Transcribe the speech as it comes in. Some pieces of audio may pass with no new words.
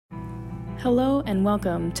Hello and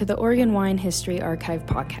welcome to the Oregon Wine History Archive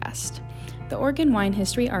podcast. The Oregon Wine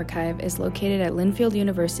History Archive is located at Linfield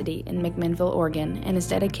University in McMinnville, Oregon, and is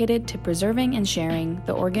dedicated to preserving and sharing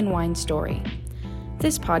the Oregon wine story.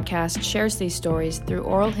 This podcast shares these stories through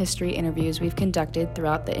oral history interviews we've conducted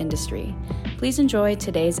throughout the industry. Please enjoy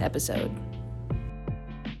today's episode.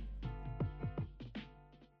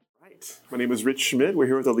 My name is Rich Schmidt. We're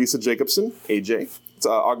here with Alisa Jacobsen, AJ. It's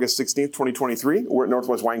August 16th, 2023. We're at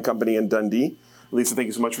Northwest Wine Company in Dundee. Alisa, thank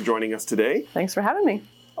you so much for joining us today. Thanks for having me.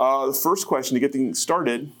 The first question to get things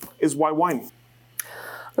started is why wine?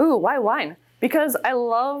 Ooh, why wine? Because I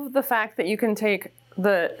love the fact that you can take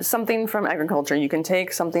something from agriculture, you can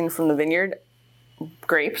take something from the vineyard,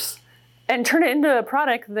 grapes, and turn it into a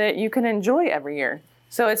product that you can enjoy every year.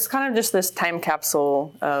 So it's kind of just this time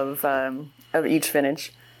capsule of each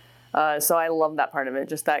vintage. So I love that part of it,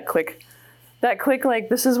 just that quick, like,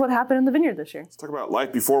 this is what happened in the vineyard this year. Let's talk about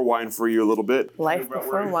life before wine for you a little bit. Life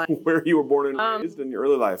before wine. Where you were born and raised in your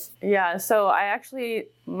early life. Yeah, so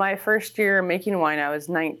my first year making wine, I was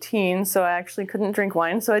 19, so I actually couldn't drink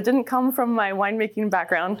wine. So it didn't come from my winemaking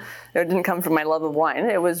background. It didn't come from my love of wine.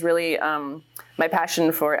 It was really my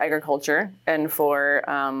passion for agriculture and for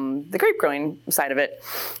the grape growing side of it.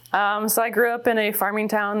 So I grew up in a farming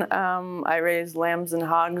town. I raised lambs and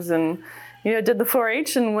hogs and did the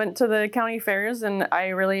 4-H and went to the county fairs, and I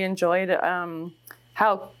really enjoyed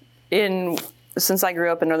since I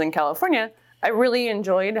grew up in Northern California, I really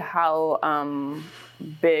enjoyed how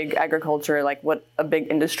big agriculture, like what a big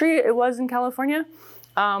industry it was in California.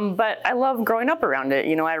 But I love growing up around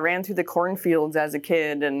it. I ran through the cornfields as a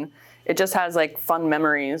kid, and it just has like fun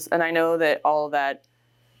memories. And I know that all of that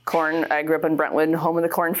corn, I grew up in Brentwood, home of the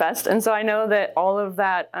Corn Fest, and so I know that all of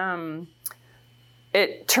that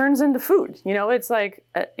it turns into food. It's like,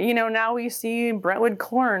 now we see Brentwood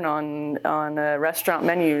corn on restaurant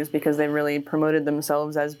menus because they really promoted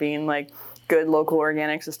themselves as being like good, local,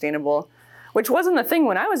 organic, sustainable, which wasn't a thing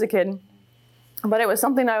when I was a kid, but it was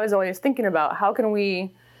something I was always thinking about. How can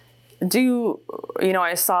we do,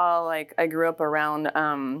 I grew up around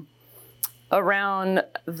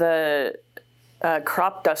the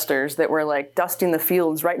crop dusters that were like dusting the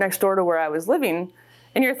fields right next door to where I was living.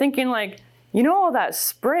 And you're thinking like, all that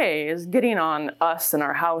spray is getting on us and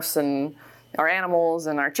our house and our animals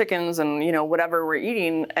and our chickens and, whatever we're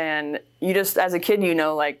eating. And you just, as a kid,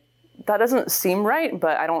 like, that doesn't seem right,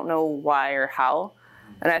 but I don't know why or how.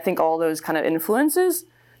 And I think all those kind of influences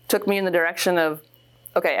took me in the direction of,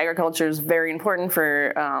 okay, agriculture is very important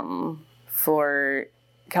for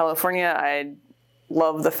California. I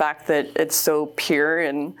love the fact that it's so pure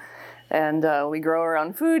and we grow our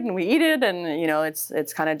own food and we eat it, and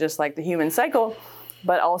it's kind of just like the human cycle.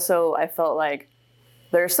 But also I felt like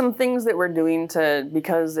there's some things that we're doing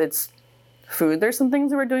because it's food, there's some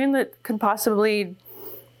things that we're doing that could possibly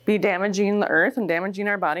be damaging the earth and damaging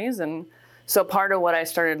our bodies. And so part of what I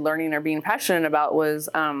started learning or being passionate about was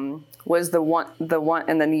the want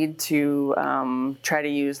and the need to try to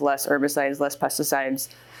use less herbicides, less pesticides,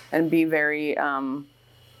 and be very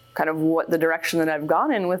kind of what the direction that I've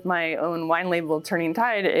gone in with my own wine label, Turning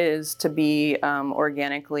Tide, is to be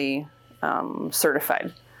organically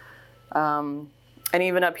certified. And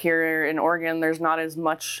even up here in Oregon, there's not as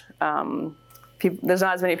much, there's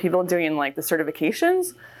not as many people doing like the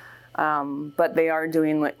certifications, but they are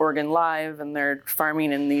doing like Oregon Live, and they're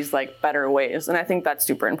farming in these like better ways. And I think that's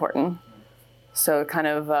super important. So kind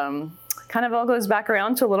of all goes back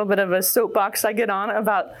around to a little bit of a soapbox I get on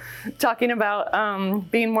about talking about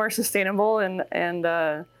being more sustainable and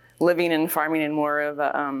living and farming in more of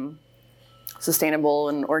a sustainable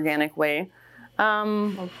and organic way.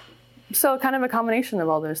 So kind of a combination of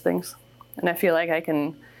all those things. And I feel like I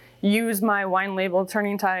can use my wine label,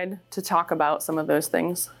 Turning Tide, to talk about some of those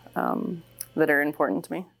things that are important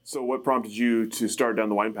to me. So what prompted you to start down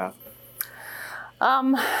the wine path?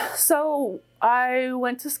 So I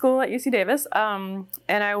went to school at UC Davis, and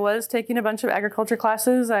I was taking a bunch of agriculture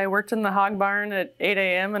classes. I worked in the hog barn at 8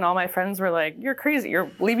 a.m. and all my friends were like, "You're crazy.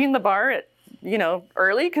 You're leaving the bar at,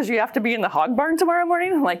 early because you have to be in the hog barn tomorrow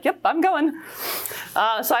morning." I'm like, "Yep, I'm going."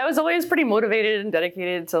 So I was always pretty motivated and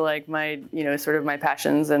dedicated to like my, sort of my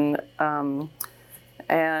passions. And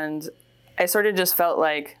I sort of just felt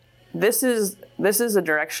like this is a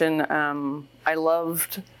direction. I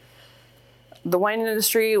loved the wine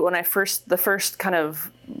industry when the first kind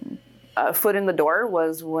of foot in the door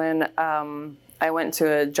was when I went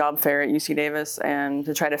to a job fair at UC Davis and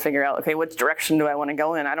to try to figure out, okay, which direction do I want to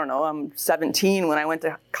go in? I don't know. I'm 17 when I went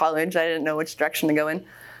to college. I didn't know which direction to go in.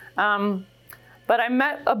 But I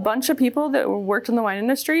met a bunch of people that worked in the wine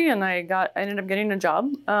industry, and I ended up getting a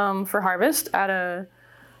job for Harvest at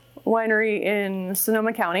winery in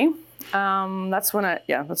Sonoma County. That's when I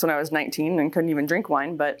was 19 and couldn't even drink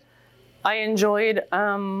wine, but I enjoyed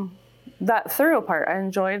that thorough part. I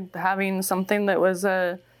enjoyed having something that was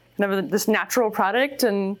kind of this natural product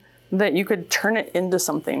and that you could turn it into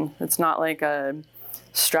something. It's not like a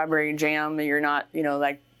strawberry jam. You're not,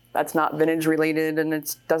 like that's not vintage related, and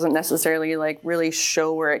it doesn't necessarily like really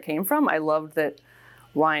show where it came from. I loved that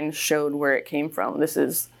wine showed where it came from. This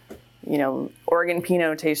is, Oregon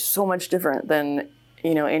Pinot tastes so much different than,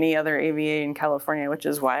 any other AVA in California, which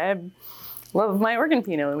is why I love my Oregon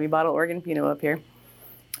Pinot, and we bottle Oregon Pinot up here.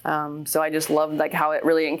 So I just loved like how it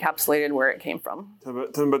really encapsulated where it came from. Tell me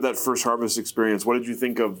about that first harvest experience. What did you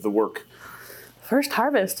think of the work? First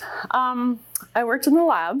harvest. I worked in the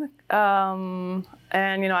lab, and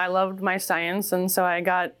I loved my science, and so I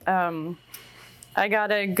got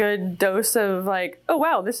a good dose of like, oh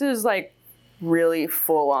wow, this is like really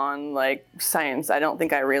full on like science. I don't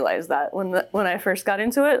think I realized that when I first got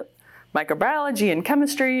into it, microbiology and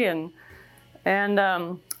chemistry, and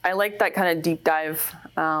I liked that kind of deep dive.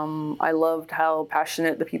 I loved how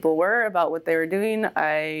passionate the people were about what they were doing.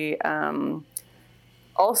 I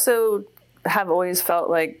also have always felt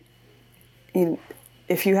like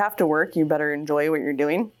if you have to work, you better enjoy what you're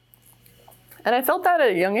doing. And I felt that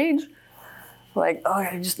at a young age. Like,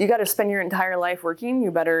 you got to spend your entire life working.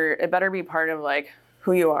 It better be part of like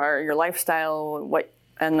who you are, your lifestyle,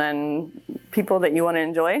 and then people that you want to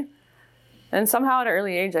enjoy. And somehow at an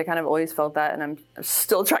early age, I kind of always felt that, and I'm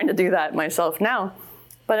still trying to do that myself now.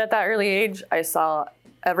 But at that early age, I saw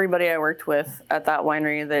everybody I worked with at that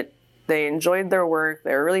winery that they enjoyed their work.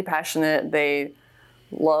 They were really passionate. They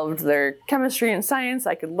loved their chemistry and science.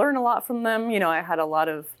 I could learn a lot from them. I had a lot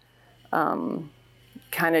of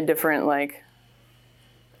kind of different like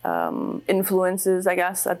influences, I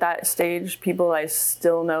guess, at that stage. People I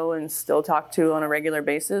still know and still talk to on a regular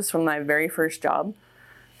basis from my very first job.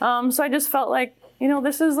 So I just felt like,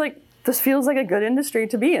 this feels like a good industry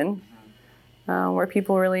to be in, where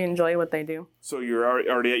people really enjoy what they do. So you're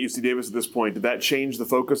already at UC Davis at this point. Did that change the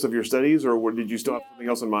focus of your studies, or did you still have something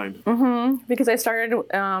else in mind? Mm-hmm. Because I started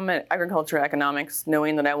at agriculture economics,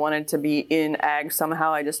 knowing that I wanted to be in ag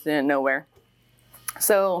somehow. I just didn't know where.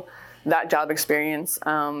 So that job experience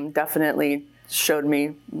definitely showed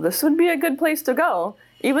me this would be a good place to go.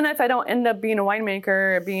 Even if I don't end up being a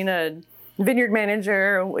winemaker or being a vineyard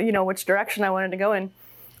manager, which direction I wanted to go in,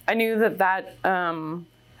 I knew that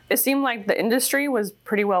it seemed like the industry was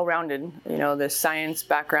pretty well rounded. The science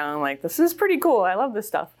background, like this is pretty cool. I love this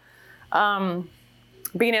stuff.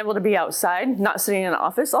 Being able to be outside, not sitting in an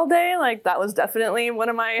office all day, like that was definitely one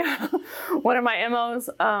of my MOs.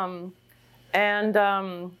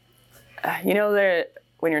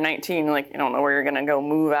 When you're 19, like you don't know where you're gonna go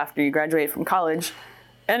move after you graduate from college,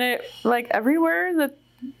 and it like everywhere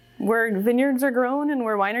where vineyards are grown and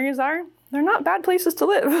where wineries are, they're not bad places to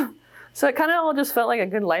live. So it kind of all just felt like a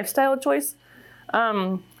good lifestyle choice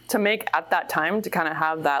to make at that time, to kind of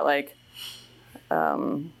have that like,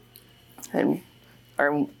 or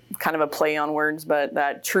kind of a play on words, but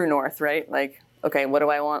that true north, right? Like, okay, what do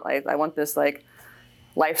I want? Like, I want this like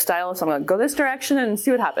lifestyle, so I'm gonna go this direction and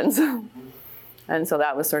see what happens. And so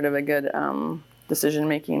that was sort of a good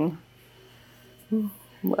decision-making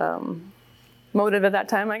motive at that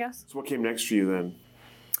time, I guess. So what came next for you then?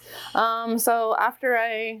 So after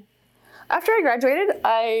I graduated,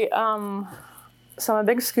 so I'm a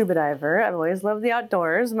big scuba diver. I've always loved the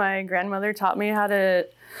outdoors. My grandmother taught me how to.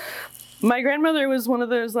 My grandmother was one of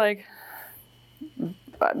those like.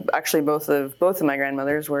 Actually, both of my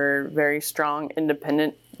grandmothers were very strong,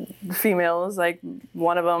 independent females. Like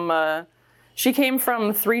one of them, she came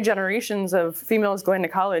from 3 generations of females going to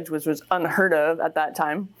college, which was unheard of at that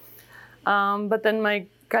time. But then my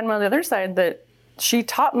grandma on the other side, that she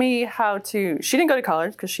taught me how to. She didn't go to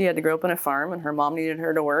college because she had to grow up on a farm, and her mom needed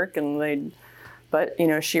her to work, but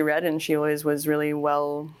she read, and she always was really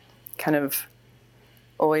well, kind of,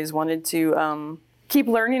 always wanted to. Keep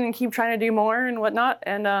learning and keep trying to do more and whatnot.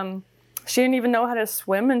 And she didn't even know how to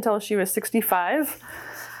swim until she was 65.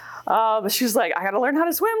 But she's like, I got to learn how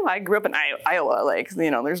to swim. I grew up in Iowa. Like,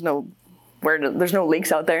 there's no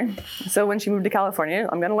lakes out there. So when she moved to California,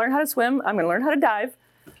 I'm going to learn how to swim. I'm going to learn how to dive.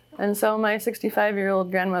 And so my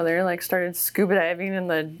 65-year-old grandmother like started scuba diving in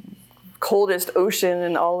the coldest ocean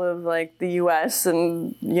in all of like the US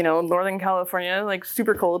and, Northern California, like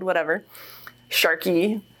super cold, whatever.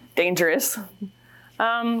 Sharky, dangerous.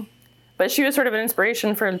 But she was sort of an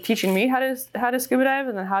inspiration for teaching me how to scuba dive,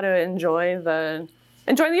 and then how to enjoy the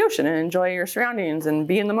ocean and enjoy your surroundings and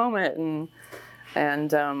be in the moment and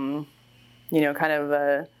kind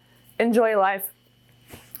of enjoy life.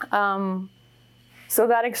 So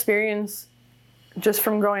that experience, just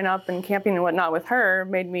from growing up and camping and whatnot with her,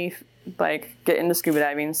 made me like get into scuba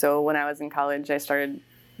diving. So when I was in college, I started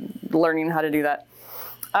learning how to do that.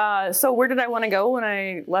 So where did I want to go when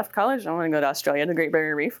I left college? I want to go to Australia, the Great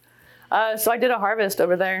Barrier Reef. So I did a harvest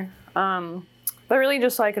over there, but really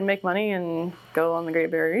just so I could make money and go on the Great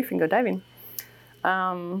Barrier Reef and go diving.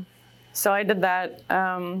 So I did that,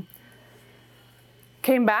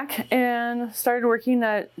 came back and started working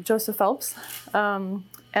at Joseph Phelps. And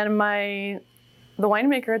the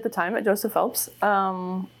winemaker at the time at Joseph Phelps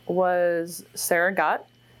was Sarah Gott,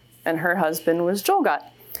 and her husband was Joel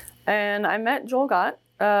Gott. And I met Joel Gott,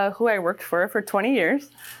 who I worked for 20 years,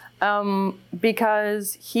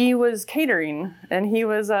 because he was catering, and he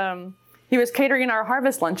was catering our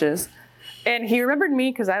harvest lunches. And he remembered me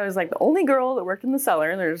because I was like the only girl that worked in the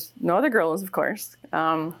cellar. There's no other girls, of course.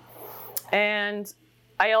 And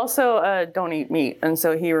I also don't eat meat, and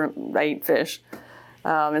so I eat fish.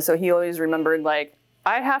 And so he always remembered, like,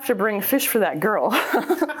 I have to bring fish for that girl.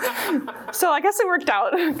 So I guess it worked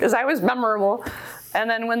out because I was memorable. And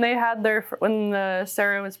then when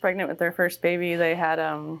Sarah was pregnant with their first baby, they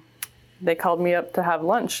called me up to have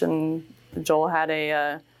lunch, and Joel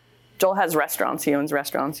has restaurants. He owns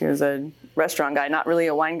restaurants. He was a restaurant guy, not really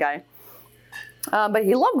a wine guy. But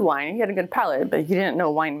he loved wine. He had a good palate, but he didn't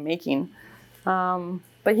know wine making.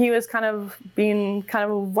 But he was kind of being kind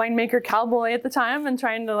of a winemaker cowboy at the time and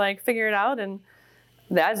trying to like figure it out. And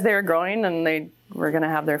as they were growing and they were going to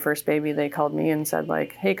have their first baby, they called me and said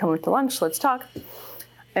like, hey, come to lunch, let's talk.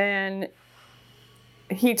 And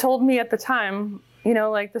he told me at the time,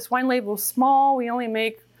 like, this wine label's small. We only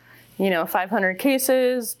make, 500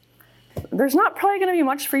 cases. There's not probably going to be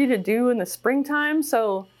much for you to do in the springtime.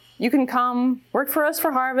 So you can come work for us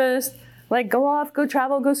for harvest, like go off, go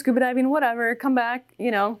travel, go scuba diving, whatever, come back,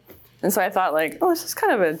 And so I thought like, oh, this is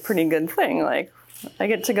kind of a pretty good thing. Like I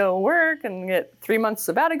get to go work and get 3 months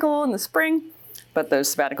sabbatical in the spring, but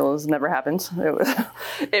those sabbaticals never happened.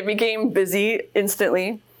 It became busy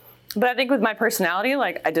instantly. But I think with my personality,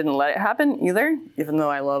 like I didn't let it happen either, even though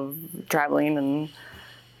I love traveling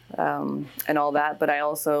and all that. But I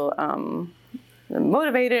also am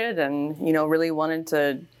motivated and, really wanted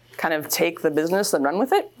to kind of take the business and run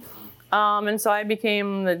with it. And so I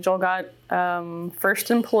became the Joel Gott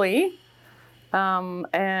first employee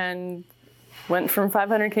and went from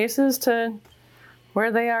 500 cases to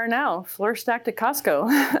where they are now, floor stacked at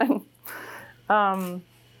Costco.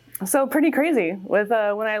 So pretty crazy. With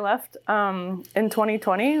when I left in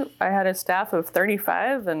 2020, I had a staff of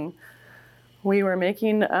 35, and we were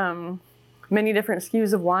making many different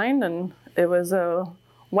SKUs of wine, and it was a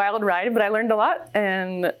wild ride, but I learned a lot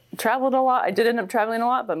and traveled a lot. I did end up traveling a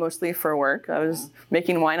lot, but mostly for work. I was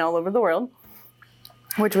making wine all over the world,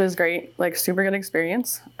 which was great, like super good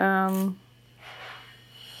experience.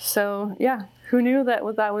 So yeah, who knew that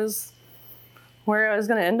was where I was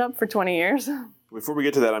going to end up for 20 years? Before we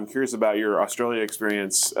get to that, I'm curious about your Australia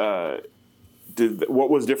experience. What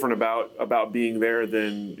was different about being there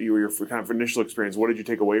than your kind of initial experience? What did you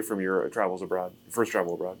take away from your first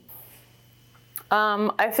travel abroad?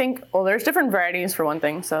 I think, well, there's different varieties for one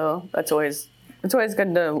thing, so it's always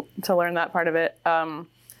good to learn that part of it.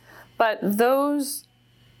 But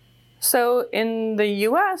so in the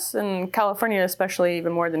U.S. and California, especially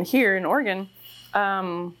even more than here in Oregon,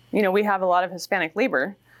 we have a lot of Hispanic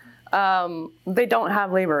labor. They don't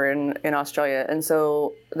have labor in Australia, and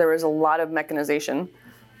so there was a lot of mechanization.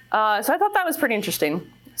 So I thought that was pretty interesting.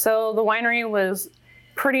 So the winery was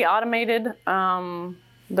pretty automated.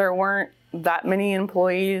 There weren't that many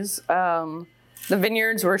employees. The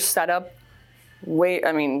vineyards were set up they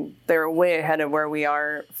were way ahead of where we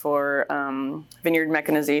are for vineyard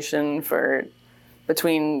mechanization, for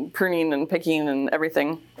between pruning and picking and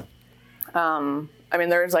everything.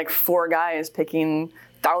 There's like 4 guys picking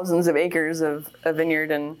thousands of acres of a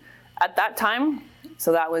vineyard, and at that time,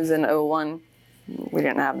 so that was in 2001, we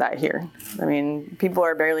didn't have that here. People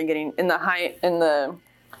are barely getting in the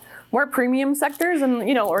more premium sectors, and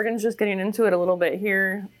Oregon's just getting into it a little bit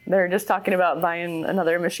here. They're just talking about buying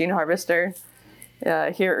another machine harvester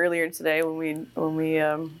here earlier today when we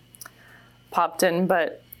popped in.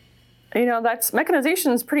 But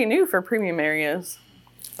mechanization is pretty new for premium areas,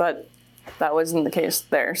 but that wasn't the case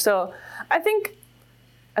there. So I think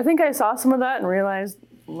I saw some of that and realized,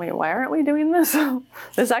 wait, why aren't we doing this?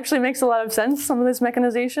 This actually makes a lot of sense, some of this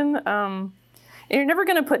mechanization. You're never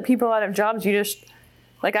going to put people out of jobs. You just,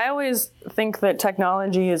 I always think that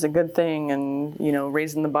technology is a good thing, and,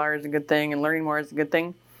 raising the bar is a good thing, and learning more is a good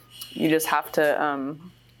thing. You just have to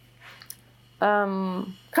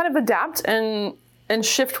kind of adapt and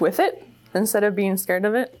shift with it instead of being scared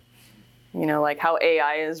of it. like how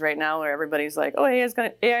AI is right now, where everybody's like, oh, AI is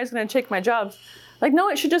gonna take my jobs. Like, no,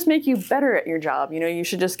 it should just make you better at your job. You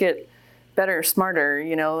should just get better, smarter,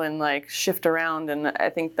 and like shift around. And I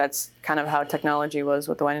think that's kind of how technology was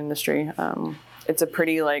with the wine industry. It's a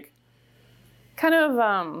pretty like kind of,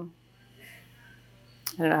 I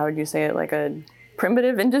don't know, how would you say it? Like a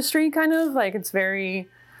primitive industry, kind of like it's very,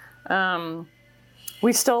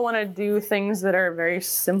 we still want to do things that are very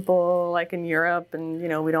simple, like in Europe, and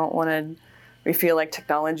we feel like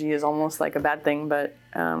technology is almost like a bad thing, but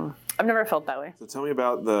I've never felt that way. So tell me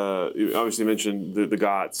about you obviously mentioned the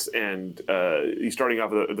GOTS, and you starting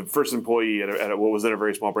off as the first employee at what was then a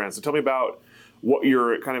very small brand. So tell me about what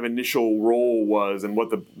your kind of initial role was and what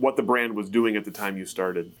the brand was doing at the time you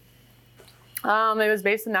started. It was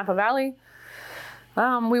based in Napa Valley.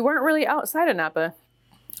 We weren't really outside of Napa.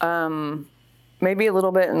 Maybe a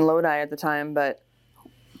little bit in Lodi at the time, but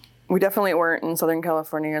we definitely weren't in Southern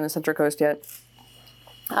California on the Central Coast yet.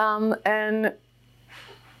 And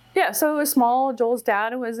yeah, so it was small. Joel's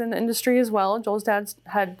dad was in the industry as well. Joel's dad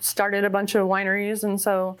had started a bunch of wineries, and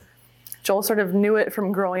so Joel sort of knew it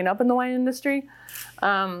from growing up in the wine industry,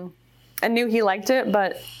 and knew he liked it,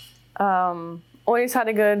 but always had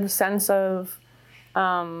a good sense of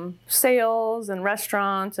sales and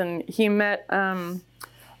restaurants. And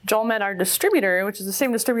Joel met our distributor, which is the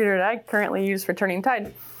same distributor that I currently use for Turning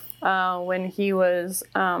Tide, when he was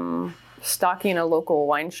stocking a local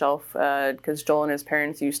wine shelf, because Joel and his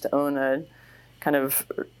parents used to own a kind of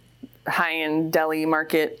high-end deli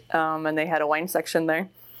market, and they had a wine section there.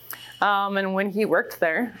 And when he worked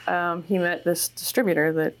there, he met this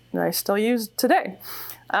distributor that I still use today.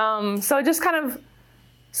 So it just kind of,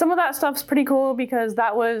 some of that stuff's pretty cool because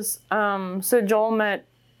that was, so Joel met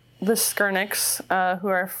the Skurnicks, who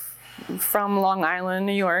are from Long Island,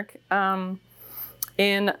 New York,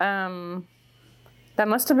 that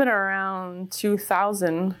must have been around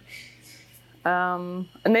 2000. And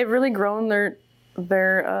they've really grown their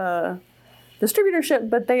distributorship,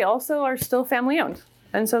 but they also are still family owned.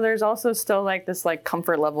 And so there's also still like this like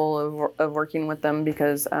comfort level of working with them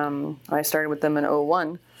because I started with them in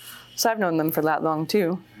 2001. So I've known them for that long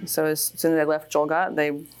too. So as soon as I left Joel Gott,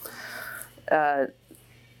 they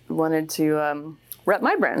wanted to rep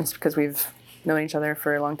my brands because we've known each other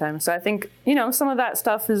for a long time. So I think, some of that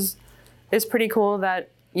stuff is pretty cool that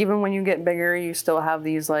even when you get bigger, you still have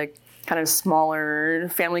these like kind of smaller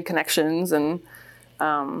family connections. And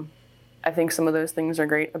I think some of those things are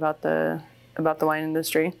great about the wine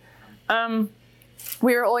industry.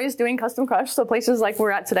 We were always doing custom crush, so places like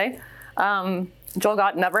we're at today. Joel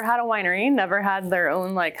Gott never had a winery, never had their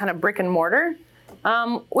own like kind of brick and mortar,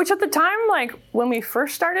 which at the time, like when we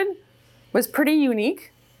first started, was pretty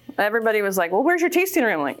unique. Everybody was like, well, where's your tasting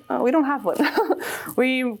room? Like, oh, we don't have one.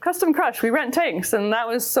 We custom crush, we rent tanks. And that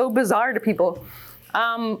was so bizarre to people.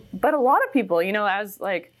 But a lot of people,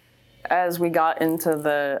 as we got into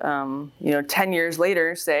the, 10 years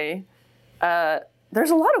later, say, there's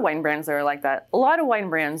a lot of wine brands that are like that. A lot of wine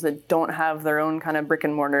brands that don't have their own kind of brick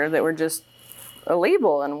and mortar, that were just a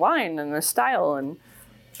label and wine and a style. And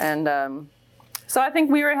so I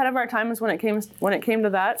think we were ahead of our times when it came to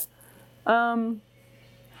that.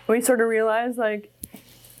 We sort of realized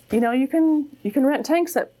you can rent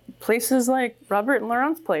tanks at places like Robert and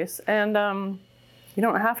Laurent's place, and you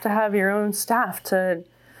don't have to have your own staff to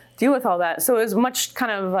deal with all that. So it was much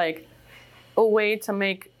kind of like a way to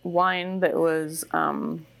make wine that was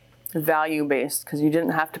value-based, because you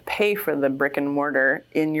didn't have to pay for the brick and mortar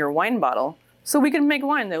in your wine bottle. So we could make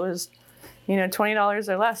wine that was, $20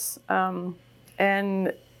 or less,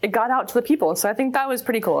 and it got out to the people. So I think that was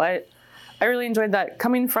pretty cool. I really enjoyed that,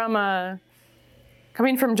 coming from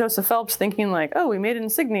Joseph Phelps, thinking like, oh, we made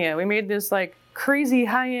Insignia, we made this like crazy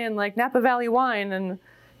high-end like Napa Valley wine, and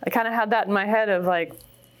I kind of had that in my head of like,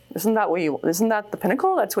 isn't that the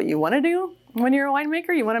pinnacle? That's what you want to do when you're a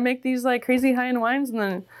winemaker. You want to make these like crazy high-end wines. And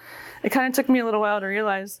then it kind of took me a little while to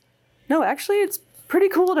realize, no, actually it's pretty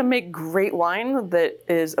cool to make great wine that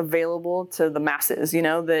is available to the masses,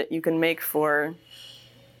 that you can make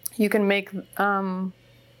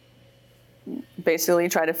basically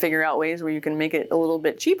try to figure out ways where you can make it a little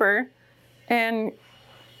bit cheaper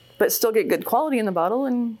but still get good quality in the bottle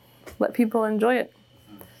and let people enjoy it.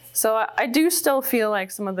 So I do still feel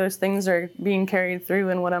like some of those things are being carried through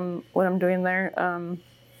in what I'm doing there.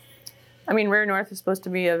 Rare North is supposed to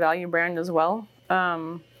be a value brand as well.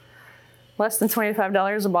 Less than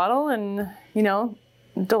 $25 a bottle, and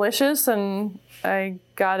delicious. And I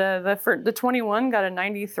got the 21 got a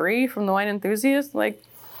 93 from the Wine Enthusiast. Like,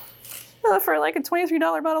 for like a $23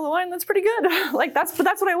 bottle of wine, that's pretty good. Like that's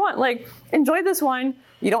what I want. Like, enjoy this wine.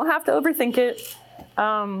 You don't have to overthink it.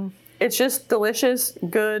 it's just delicious,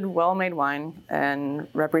 good, well-made wine, and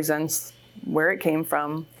represents where it came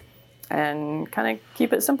from, and kind of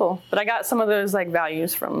keep it simple. But I got some of those like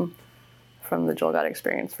values from the Joel God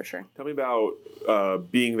experience for sure. Tell me about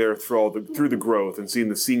being there through the growth and seeing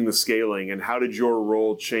the scaling, and how did your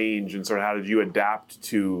role change, and sort of how did you adapt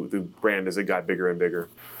to the brand as it got bigger and bigger?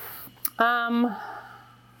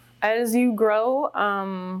 As you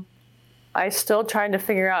grow, I still tried to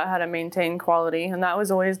figure out how to maintain quality, and that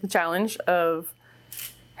was always the challenge of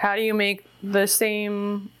how do you make the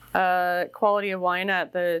same quality of wine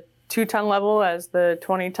at the 2-ton level as the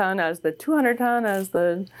 20-ton, as the 200-ton, as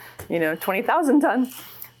the 20,000 ton.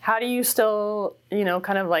 How do you still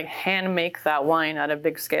kind of like hand make that wine at a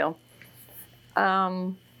big scale?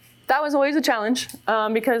 That was always a challenge,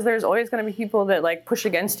 because there's always going to be people that like push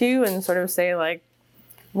against you and sort of say like,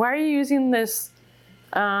 why are you using this?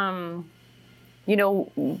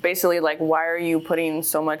 Basically like, why are you putting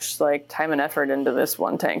so much like time and effort into this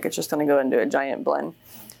one tank? It's just going to go into a giant blend.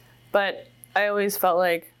 But I always felt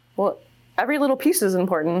like, well, every little piece is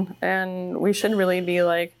important, and we should really be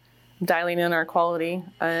like dialing in our quality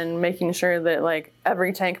and making sure that like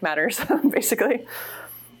every tank matters, basically.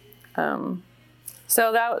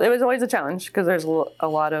 So that it was always a challenge, because there's a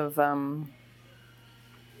lot of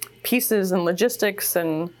pieces and logistics,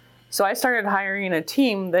 and so I started hiring a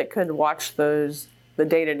team that could watch the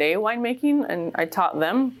day-to-day winemaking, and I taught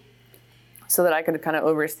them so that I could kind of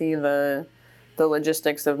oversee the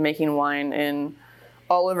logistics of making wine in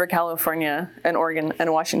all over California and Oregon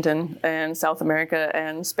and Washington and South America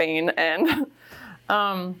and Spain, and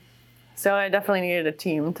so I definitely needed a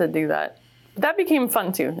team to do that. But that became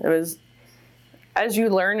fun too. It was, as you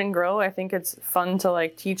learn and grow, I think it's fun to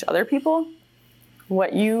like teach other people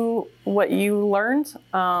what you learned.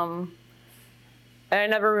 And I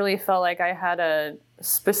never really felt like I had a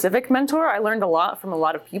specific mentor. I learned a lot from a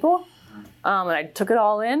lot of people, and I took it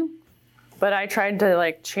all in. But I tried to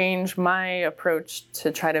like change my approach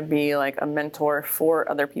to try to be like a mentor for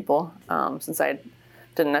other people, since I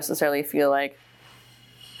didn't necessarily feel like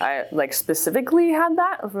I like specifically had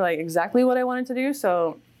that of like exactly what I wanted to do.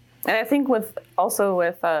 So, and I think with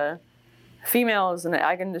females in the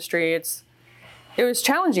ag industry, it was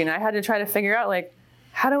challenging. I had to try to figure out like,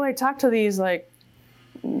 how do I talk to these like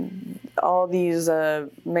all these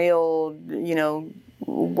male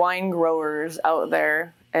wine growers out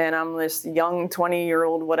there, and I'm this young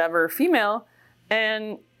 20-year-old whatever female,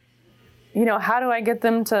 and how do I get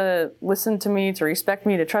them to listen to me, to respect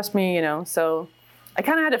me, to trust me, So I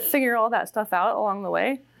kind of had to figure all that stuff out along the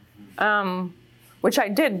way, which I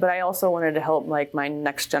did, but I also wanted to help like my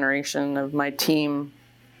next generation of my team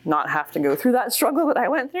not have to go through that struggle that I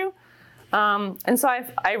went through. And so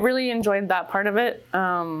I really enjoyed that part of it,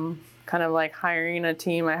 kind of like hiring a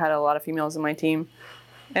team. I had a lot of females in my team,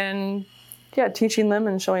 and teaching them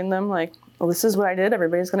and showing them like, well, this is what I did.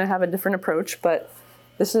 Everybody's going to have a different approach, but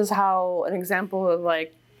this is how an example of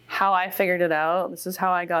like how I figured it out. This is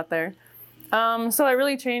how I got there. So I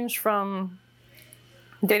really changed from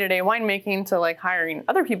day-to-day winemaking to like hiring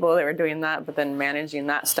other people that were doing that, but then managing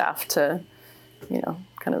that staff to,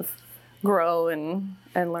 kind of grow and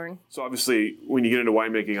learn. So obviously, when you get into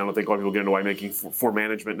winemaking, I don't think a lot of people get into winemaking for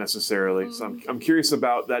management necessarily. Mm-hmm. So I'm curious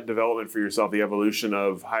about that development for yourself, the evolution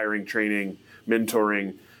of hiring, training,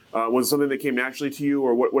 mentoring. Was it something that came naturally to you,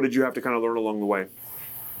 or what did you have to kind of learn along the way?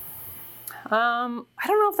 I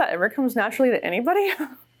don't know if that ever comes naturally to anybody.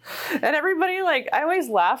 And everybody, like, I always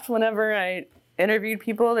laughed whenever I interviewed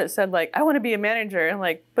people that said, like, I want to be a manager. And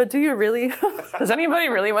like, but do you really? Does anybody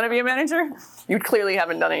really want to be a manager? You clearly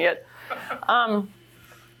haven't done it yet.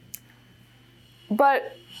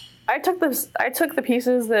 But I took the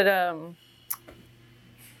pieces that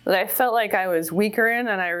I felt like I was weaker in,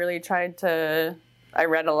 and I really tried to. I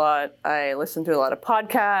read a lot. I listened to a lot of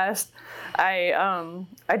podcasts. I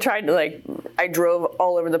tried to I drove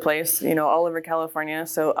all over the place, all over California.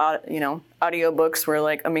 So audiobooks were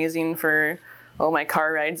like amazing for my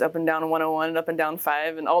car rides up and down 101 and up and down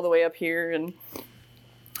 5 and all the way up here. And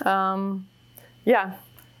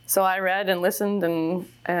so I read and listened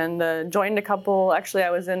and joined a couple. Actually,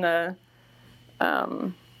 I was in I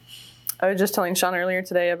was just telling Sean earlier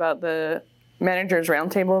today about the managers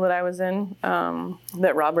roundtable that I was in,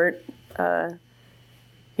 that Robert,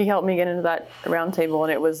 he helped me get into that roundtable,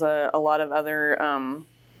 and it was a lot of other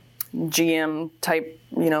GM type,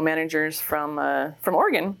 managers from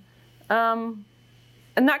Oregon.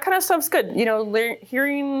 And that kind of stuff's good.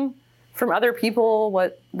 Hearing from other people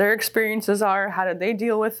what their experiences are, how did they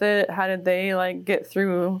deal with it? How did they get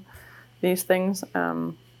through these things?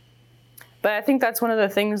 But I think that's one of the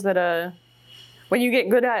things that when you get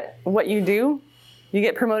good at what you do, you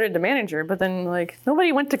get promoted to manager, but then like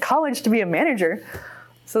nobody went to college to be a manager.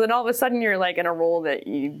 So then all of a sudden you're like in a role that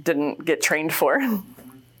you didn't get trained for.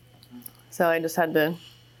 So I just had to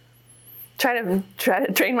try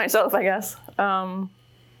to train myself, I guess. I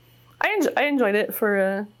enjoyed it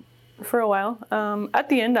for a while. At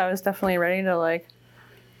the end, I was definitely ready to like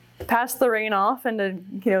pass the rein off and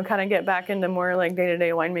to kind of get back into more like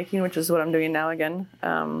day-to-day winemaking, which is what I'm doing now again.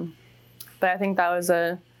 But I think that was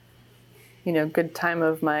a good time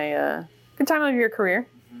of your career.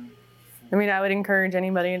 I mean, I would encourage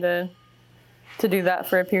anybody to do that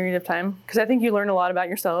for a period of time, because I think you learn a lot about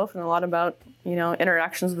yourself and a lot about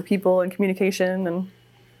interactions with people and communication and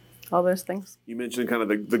all those things. You mentioned kind of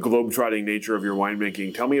the globe-trotting nature of your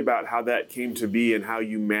winemaking. Tell me about how that came to be and how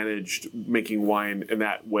you managed making wine in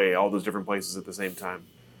that way, all those different places at the same time.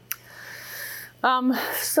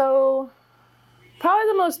 So probably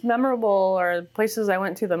the most memorable, or places I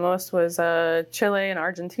went to the most, was Chile and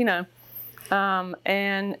Argentina.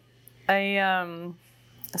 And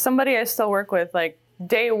somebody I still work with, like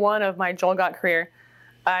day one of my Jolgot career,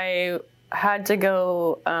 I had to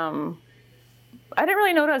go, I didn't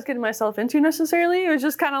really know what I was getting myself into necessarily. It was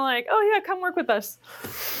just kind of like, oh yeah, come work with us.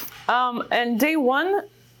 And day one,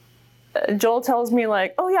 Joel tells me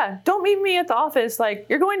like, oh yeah, don't meet me at the office. Like,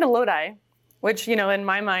 you're going to Lodi, which, in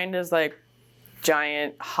my mind is like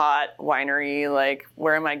giant, hot winery. Like,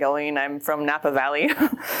 where am I going? I'm from Napa Valley.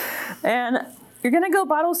 And you're going to go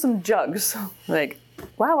bottle some jugs. Like,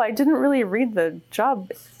 wow, I didn't really read the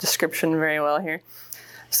job description very well here.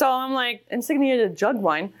 So I'm like, insigniated jug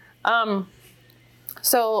wine.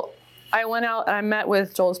 So I went out and I met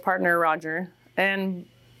with Joel's partner, Roger. And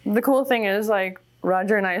the cool thing is, like,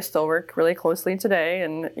 Roger and I still work really closely today,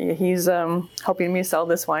 and he's helping me sell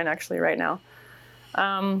this wine actually right now.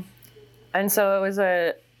 And so it was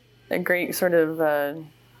a great sort of, I've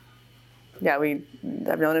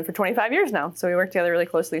known him for 25 years now, so we work together really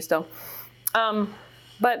closely still.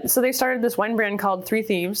 But so they started this wine brand called Three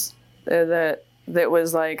Thieves that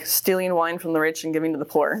was like stealing wine from the rich and giving to the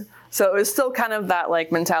poor. So it was still kind of that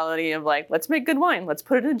like mentality of like, let's make good wine, let's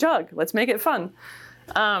put it in a jug, let's make it fun.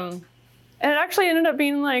 And it actually ended up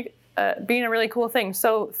being like being a really cool thing.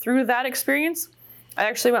 So through that experience, I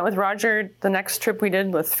actually went with Roger. The next trip we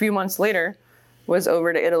did a few months later was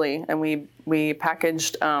over to Italy, and we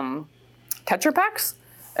packaged Tetra Paks,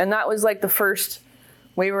 and that was like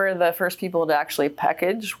we were the first people to actually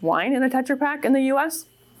package wine in a Tetra Pak in the U.S.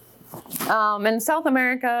 In South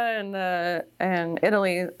America and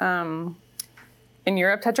Italy, in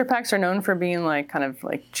Europe, Tetra Paks are known for being like kind of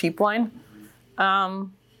like cheap wine.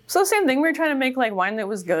 So same thing, we were trying to make like wine that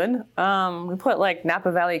was good. We put like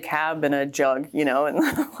Napa Valley Cab in a jug,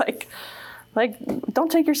 and like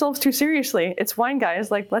don't take yourselves too seriously. It's wine,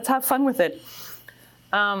 guys. Like, let's have fun with it.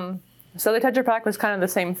 So the Tetra Pak was kind of the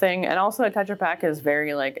same thing, and also a Tetra Pak is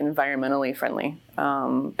very like environmentally friendly.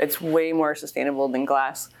 It's way more sustainable than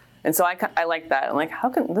glass, and so I like that. I'm like, how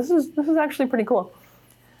can this is actually pretty cool.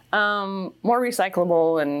 More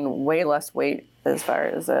recyclable and way less weight as far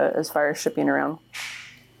as shipping around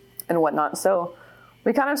and whatnot. So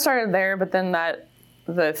we kind of started there, but then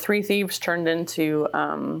the Three Thieves turned into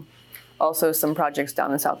also some projects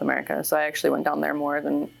down in South America. So I actually went down there more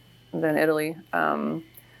than Italy.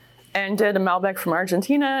 And did a Malbec from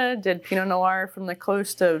Argentina, did Pinot Noir from the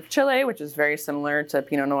coast of Chile, which is very similar to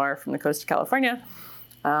Pinot Noir from the coast of California.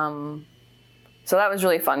 So that was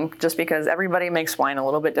really fun, just because everybody makes wine a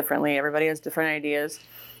little bit differently. Everybody has different ideas.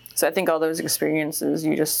 So I think all those experiences,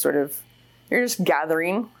 you're just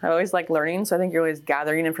gathering. I always like learning, so I think you're always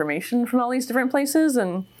gathering information from all these different places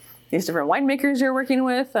and these different winemakers you're working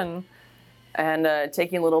with, and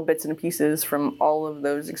taking little bits and pieces from all of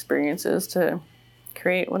those experiences to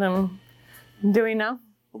create what I'm doing now.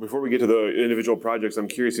 Well, before we get to the individual projects, I'm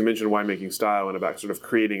curious, you mentioned winemaking style and about sort of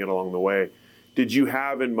creating it along the way. Did you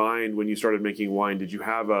have in mind when you started making wine, did you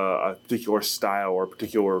have a particular style or a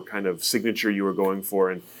particular kind of signature you were going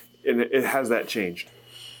for, and has that changed?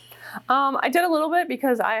 I did a little bit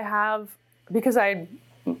because I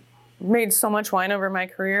made so much wine over my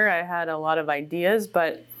career. I had a lot of ideas,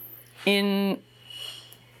 but in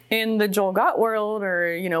the Joel Gott world,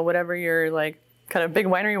 or whatever your like kind of big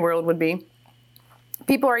winery world would be,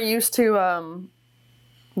 people are used to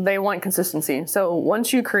they want consistency. So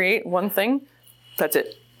once you create one thing, that's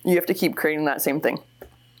it. You have to keep creating that same thing.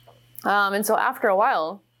 And so after a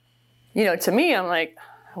while, to me, I'm like,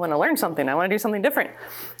 I want to learn something. I want to do something different.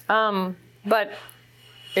 But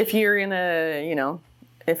if you're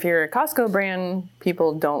if you're a Costco brand,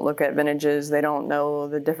 people don't look at vintages. They don't know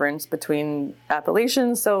the difference between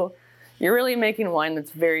appellations. So you're really making wine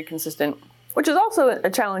that's very consistent, which is also a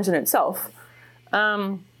challenge in itself.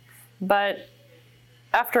 But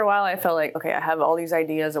after a while, I felt like, okay, I have all these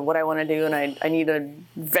ideas of what I want to do, and I need a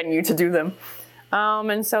venue to do them.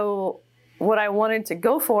 And so what I wanted to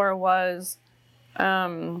go for was,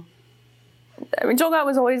 Joel Gott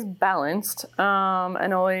was always balanced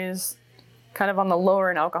and always kind of on the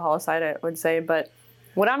lower in alcohol side, I would say. But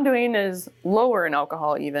what I'm doing is lower in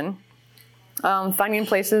alcohol even. Finding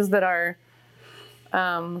places that are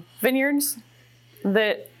vineyards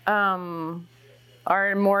that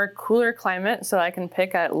are more cooler climate, so I can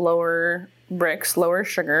pick at lower bricks, lower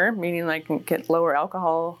sugar, meaning I can get lower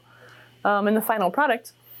alcohol in the final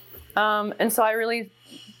product. And so I really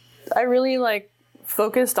like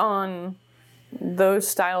focused on those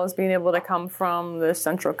styles being able to come from the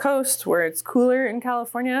Central Coast where it's cooler in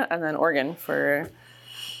California, and then Oregon for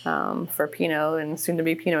Pinot and soon to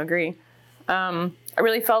be Pinot Gris. I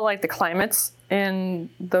really felt like the climates in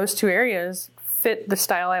those two areas fit the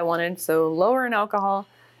style I wanted, so lower in alcohol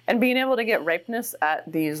and being able to get ripeness at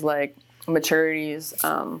these like maturities,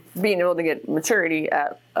 being able to get maturity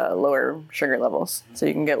at lower sugar levels, so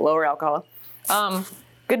you can get lower alcohol.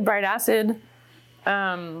 Good bright acid.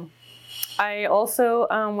 I also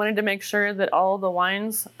wanted to make sure that all the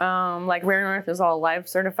wines, like Rare North is all live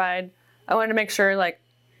certified. I wanted to make sure like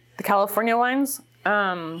the California wines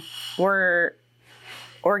were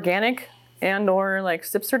organic and or like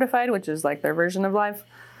SIP certified, which is like their version of live.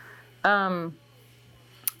 And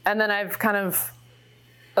then I've kind of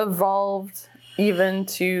evolved even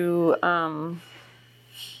to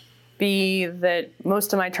be that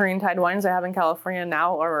most of my Turning Tide wines I have in California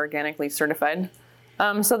now are organically certified.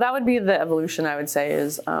 So that would be the evolution, I would say,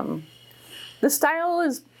 is the style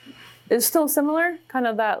is still similar, kind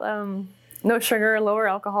of that no sugar, lower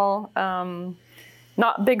alcohol,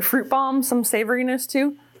 not big fruit bomb, some savoriness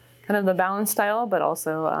too, kind of the balanced style, but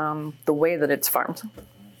also the way that it's farmed.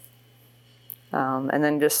 And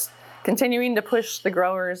then just continuing to push the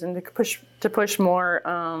growers and to push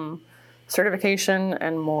more certification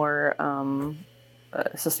and more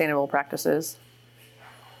sustainable practices.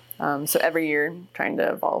 So every year, trying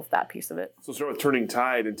to evolve that piece of it. So start with Turning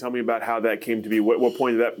Tide and tell me about how that came to be. What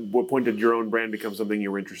point did your own brand become something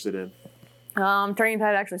you were interested in? Turning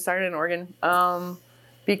Tide actually started in Oregon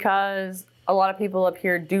because a lot of people up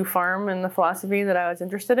here do farm in the philosophy that I was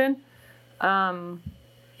interested in.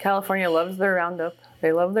 California loves their Roundup.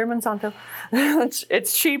 They love their Monsanto.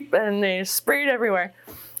 It's cheap and they spray it everywhere.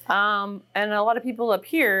 And a lot of people up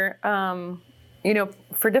here,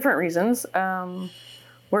 for different reasons,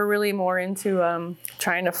 we're really more into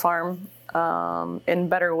trying to farm in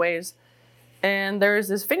better ways. And there was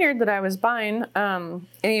this vineyard that I was buying in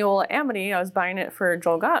Eola Amity. I was buying it for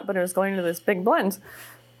Joel Gott, but it was going to this big blend.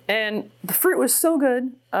 And the fruit was so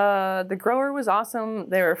good. The grower was awesome.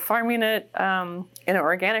 They were farming it in an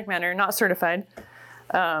organic manner, not certified.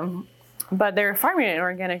 But they were farming it in an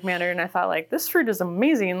organic manner. And I thought, like, this fruit is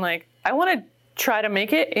amazing. Like, I want to try to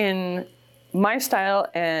make it in my style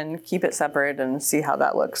and keep it separate and see how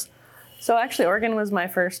that looks. So actually Oregon was my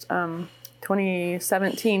first,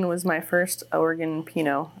 2017 was my first Oregon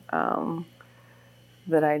Pinot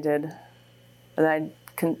that I did. And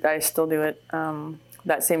I still do it,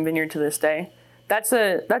 that same vineyard to this day. That's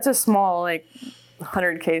a small, like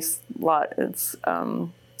 100 case lot. It's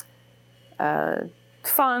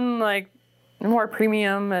fun, like more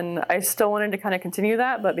premium, and I still wanted to kind of continue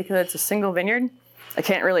that, but because it's a single vineyard, I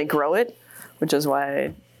can't really grow it, which is why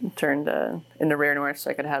I turned into Rare North,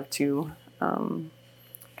 so I could have two kind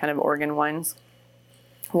of Oregon wines.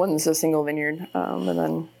 One's a single vineyard, and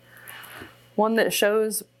then one that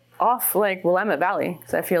shows off like Willamette Valley,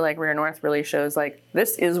 because I feel like Rare North really shows like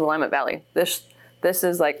this is Willamette Valley. This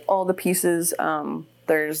is like all the pieces.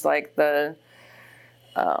 There's like the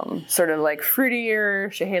sort of like fruitier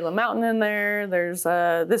Chehala Mountain in there. There's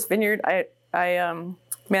this vineyard. I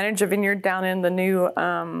manage a vineyard down in the new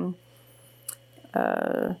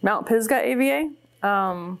Mount Pisgah AVA.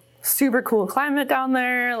 Super cool climate down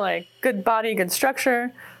there, like good body, good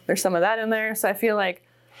structure. There's some of that in there. So I feel like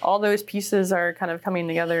all those pieces are kind of coming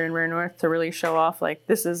together in Rare North to really show off like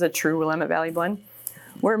this is a true Willamette Valley blend.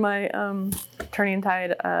 Where my Turning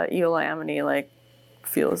Tide Eola Amity like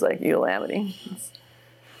feels like Eola Amity.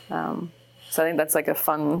 So I think that's like a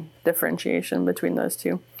fun differentiation between those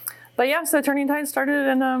two. But yeah, so Turning Tide started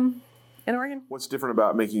in Oregon. What's different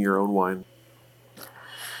about making your own wine?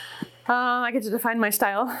 I get to define my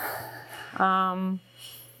style.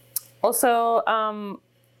 Also,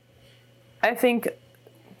 I think,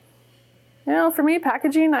 for me,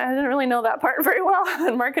 packaging, I didn't really know that part very well,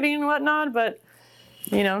 and marketing and whatnot, but,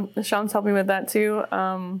 Sean's helped me with that too.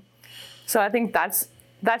 So I think that's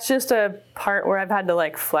that's just a part where I've had to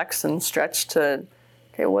like flex and stretch to,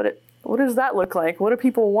 okay, what does that look like? What do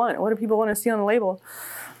people want? What do people want to see on the label?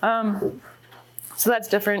 So that's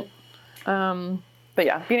different. But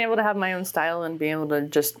yeah, being able to have my own style and being able to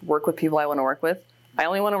just work with people I want to work with. I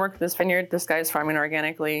only want to work with this vineyard. This guy's farming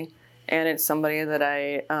organically, and it's somebody that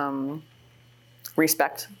I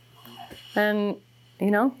respect. And, I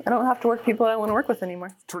don't have to work with people I want to work with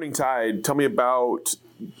anymore. Turning Tide, tell me about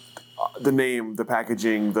the name, the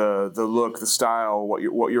packaging, the look, the style, what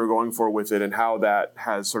you're going for with it, and how that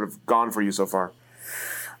has sort of gone for you so far.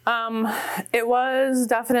 It was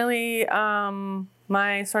definitely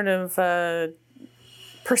my sort of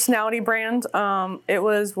personality brand. It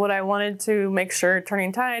was what I wanted to make sure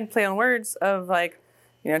Turning Tide, play on words of like,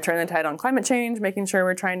 turning the tide on climate change, making sure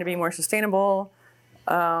we're trying to be more sustainable.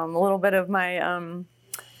 A little bit of my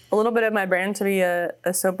brand to be a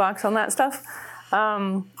soapbox on that stuff.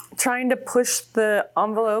 Trying to push the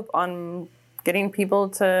envelope on getting people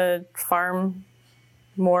to farm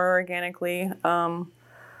more organically,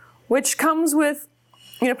 which comes with,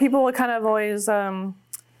 people kind of always,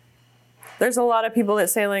 there's a lot of people that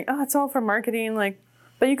say like, oh, it's all for marketing, like,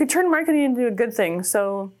 but you could turn marketing into a good thing.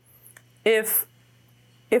 So if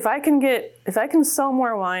I can sell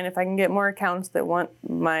more wine, if I can get more accounts that want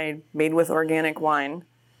my made with organic wine,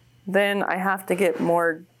 then I have to get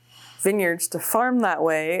more vineyards to farm that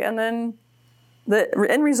way, and then the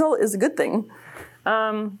end result is a good thing.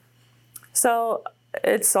 So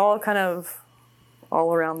it's all kind of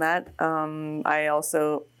all around that. I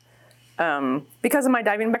also, because of my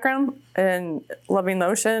diving background and loving the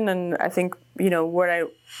ocean, and I think, where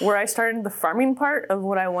I started the farming part of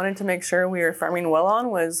what I wanted to make sure we were farming well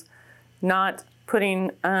on was not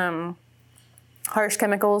putting harsh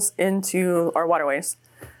chemicals into our waterways.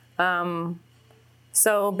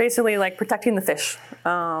 So basically, like protecting the fish.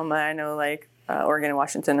 I know, like Oregon and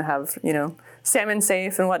Washington have, salmon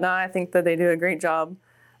safe and whatnot. I think that they do a great job,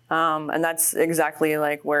 and that's exactly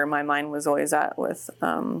like where my mind was always at with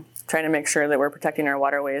trying to make sure that we're protecting our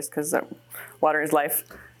waterways, because water is life.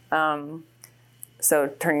 So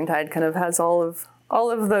Turning Tide kind of has all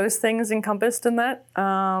of those things encompassed in that.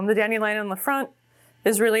 The dandelion on the front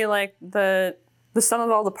is really like the sum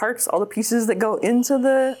of all the parts, all the pieces that go into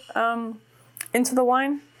the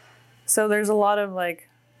wine. So there's a lot of like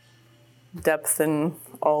depth in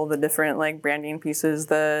all the different like branding pieces.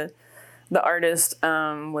 The artist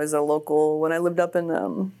was a local, when I lived up in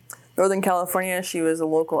Northern California, she was a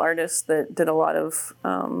local artist that did a lot of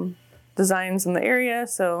designs in the area.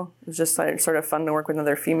 So it was just like, sort of fun to work with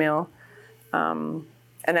another female. And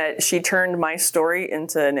she turned my story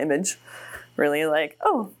into an image. Really like,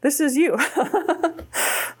 oh, this is you.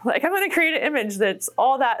 Like, I'm going to create an image that's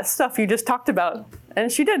all that stuff you just talked about.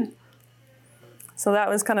 And she did. So that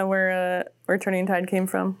was kind of where Turning Tide came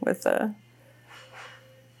from with, trying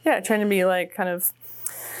to be like kind of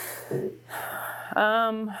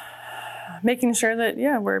making sure that,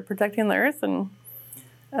 we're protecting the earth and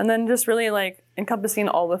then just really like encompassing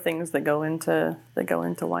all the things that go into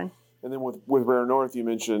wine. And then with Rare North, you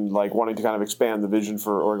mentioned like wanting to kind of expand the vision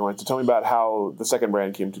for Oregon wine. So tell me about how the second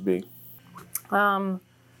brand came to be.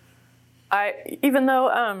 Even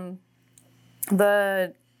though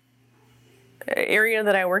the area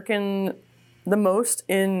that I work in the most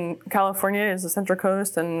in California is the Central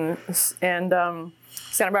Coast and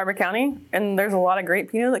Santa Barbara County, and there's a lot of great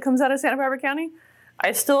Pinot that comes out of Santa Barbara County,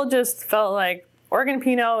 I still just felt like Oregon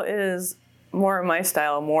Pinot is more of my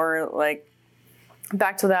style, more like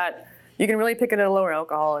back to that. You can really pick it at a lower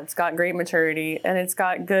alcohol. It's got great maturity and it's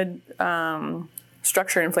got good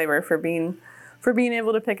structure and flavor for being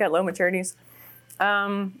able to pick at low maturities.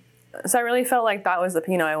 So I really felt like that was the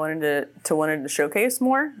Pinot I wanted to showcase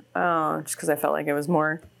more, just because I felt like it was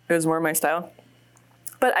more my style.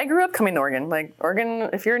 But I grew up coming to Oregon. Like Oregon,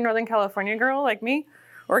 if you're a Northern California girl like me,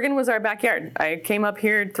 Oregon was our backyard. I came up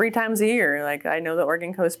here 3 times a year. Like I know the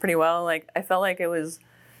Oregon coast pretty well. Like I felt like it was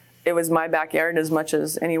my backyard as much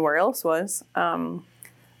as anywhere else was.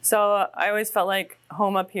 So I always felt like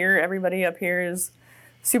home up here. Everybody up here is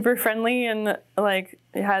super friendly and like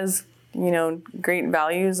it has, great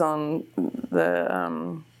values on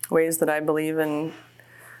the ways that I believe in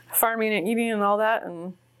farming and eating and all that.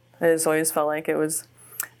 And I just always felt like it was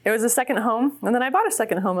a second home. And then I bought a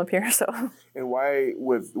second home up here. So. And why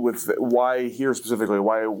why here specifically?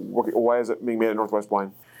 Why is it being made at Northwest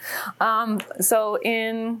Wine?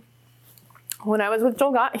 When I was with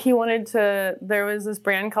Joel Gott, there was this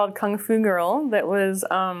brand called Kung Fu Girl that was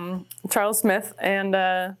Charles Smith, and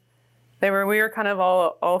we were kind of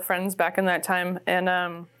all friends back in that time.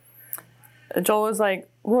 And Joel was like,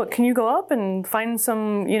 well, can you go up and find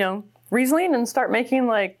some, Riesling and start making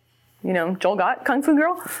like, Joel Gott Kung Fu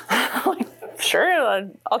Girl? Like,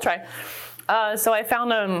 sure, I'll try. So I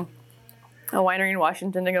found a winery in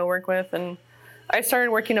Washington to go work with, and I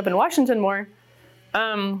started working up in Washington more.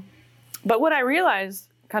 But what I realized,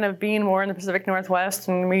 kind of being more in the Pacific Northwest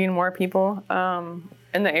and meeting more people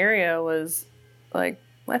in the area, was like,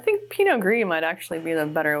 I think Pinot Gris might actually be the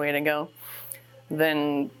better way to go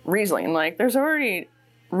than Riesling. Like, there's already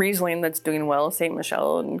Riesling that's doing well. St.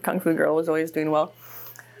 Michelle and Kung Fu Girl was always doing well.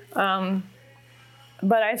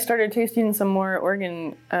 But I started tasting some more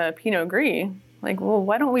Oregon Pinot Gris. Like, well,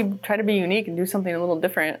 why don't we try to be unique and do something a little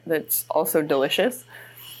different that's also delicious?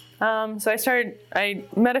 So I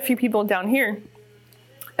met a few people down here,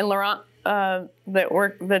 and Laurent,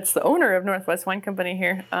 that's the owner of Northwest Wine Company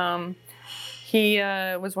here. He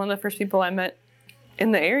was one of the first people I met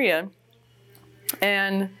in the area.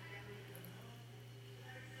 And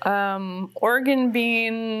Oregon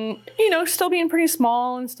being, still being pretty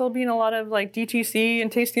small and still being a lot of like DTC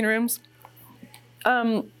and tasting rooms,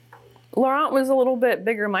 Laurent was a little bit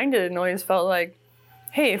bigger minded and always felt like,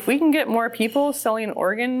 hey, if we can get more people selling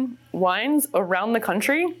Oregon wines around the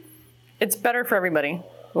country, it's better for everybody.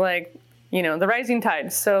 Like, the rising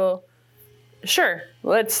tide. So sure,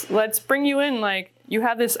 let's bring you in. Like, you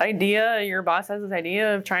have this idea, your boss has this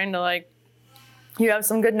idea of trying to, like, you have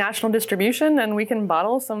some good national distribution and we can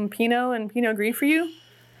bottle some Pinot and Pinot Gris for you.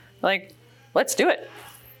 Like, let's do it.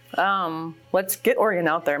 Let's get Oregon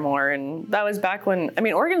out there more. And that was back when,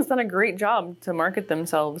 Oregon's done a great job to market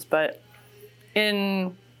themselves, but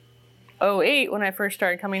in 2008, when I first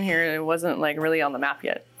started coming here, it wasn't like really on the map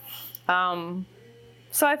yet.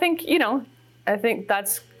 So I think, I think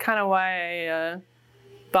that's kind of why I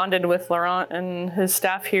bonded with Laurent and his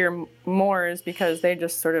staff here more, is because they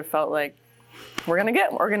just sort of felt like, we're going to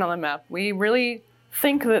get Oregon on the map. We really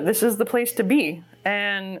think that this is the place to be.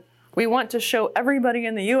 And we want to show everybody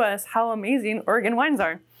in the U.S. how amazing Oregon wines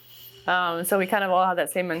are. So we kind of all have that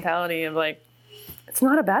same mentality of like, it's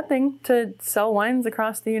not a bad thing to sell wines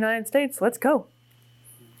across the United States. Let's go.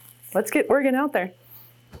 Let's get Oregon out there.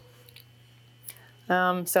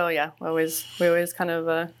 So yeah, we always kind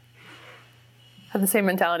of have the same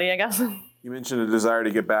mentality, I guess. You mentioned a desire to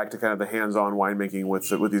get back to kind of the hands-on winemaking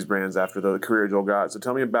with these brands after the career Joel got. So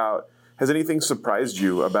tell me about, has anything surprised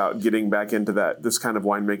you about getting back into this kind of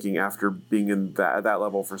winemaking after being in at that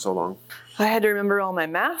level for so long? I had to remember all my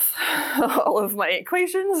math, all of my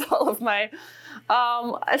equations, all of my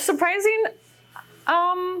surprising.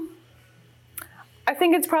 I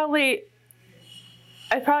think I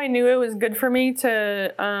probably knew it was good for me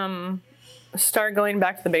to start going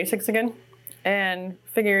back to the basics again and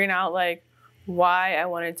figuring out like why I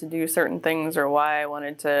wanted to do certain things, or why I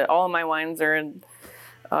wanted to. All of my wines are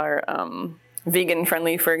vegan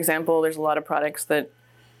friendly, for example. There's a lot of products that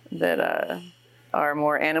are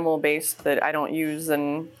more animal based that I don't use,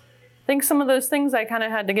 and I think some of those things I kind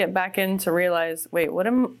of had to get back in to realize, wait, what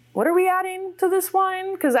are we adding to this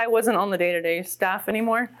wine? Because I wasn't on the day-to-day staff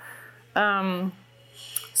anymore.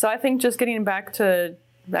 So I think just getting back to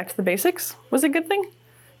the basics was a good thing,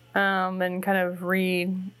 and kind of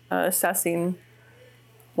reassessing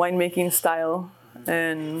winemaking style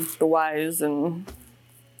and the whys and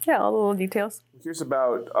all the little details. I'm curious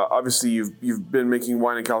about, obviously you've been making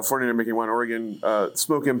wine in California and making wine in Oregon.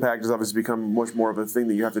 Smoke impact has obviously become much more of a thing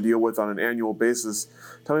that you have to deal with on an annual basis.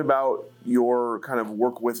 Tell me about your kind of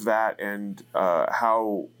work with that and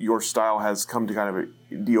how your style has come to kind of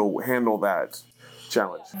handle that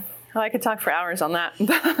challenge. Well, I could talk for hours on that.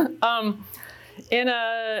 In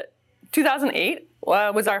 2008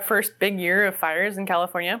 was our first big year of fires in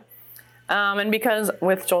California. And because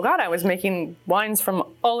with Joel Gott, I was making wines from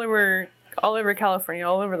all over California,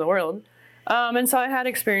 all over the world. And so I had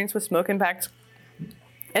experience with smoke impacts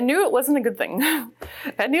and knew it wasn't a good thing.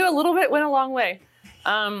 I knew a little bit went a long way.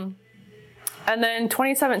 And then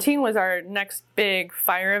 2017 was our next big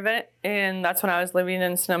fire event. And that's when I was living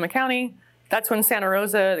in Sonoma County. That's when Santa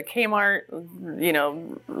Rosa, the Kmart,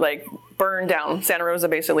 burned down. Santa Rosa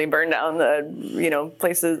basically burned down the,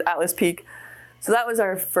 places, Atlas Peak. So that was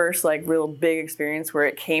our first real big experience where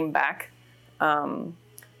it came back to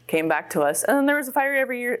us. And then there was a fire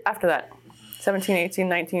every year after that. 17, 18,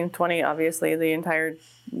 19, 20, obviously the entire,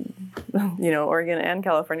 Oregon and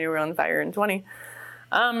California were on fire in 20.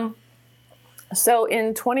 So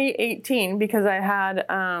in 2018, because I had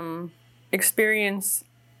experience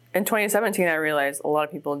in 2017, I realized a lot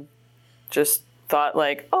of people just thought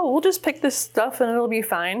we'll just pick this stuff and it'll be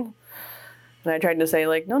fine. And I tried to say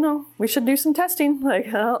no, we should do some testing.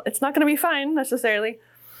 It's not going to be fine necessarily.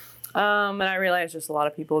 And I realized just a lot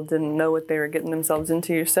of people didn't know what they were getting themselves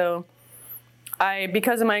into. So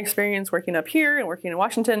because of my experience working up here and working in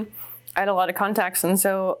Washington, I had a lot of contacts. And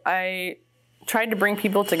so I tried to bring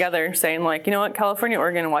people together saying like, you know what, California,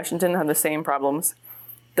 Oregon, and Washington have the same problems.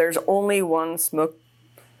 There's only one smoke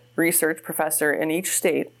research professor in each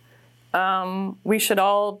state. We should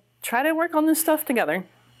all try to work on this stuff together.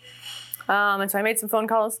 And so I made some phone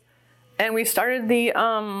calls, and we started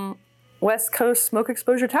the West Coast Smoke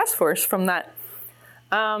Exposure Task Force from that.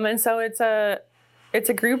 And so it's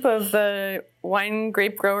a group of the wine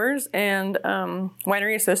grape growers and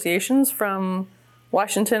winery associations from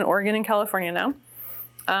Washington, Oregon, and California now.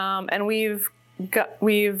 And we've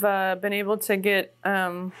been able to get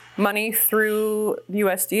money through the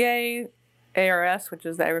USDA, ARS, which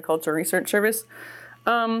is the Agricultural Research Service,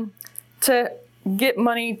 to get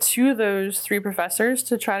money to those 3 professors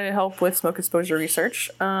to try to help with smoke exposure research.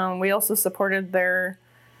 We also supported their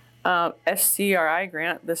SCRI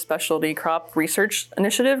grant, the Specialty Crop Research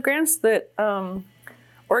Initiative grants that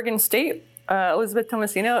Oregon State, Elizabeth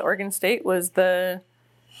Tomasino at Oregon State was the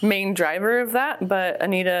main driver of that, but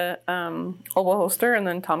Anita Olba-Holster and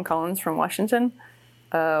then Tom Collins from Washington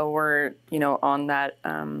were, on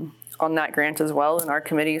that grant as well, and our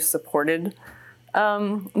committee supported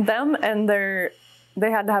them, and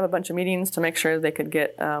they had to have a bunch of meetings to make sure they could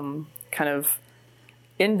get kind of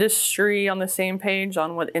industry on the same page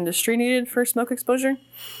on what industry needed for smoke exposure.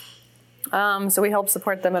 So we helped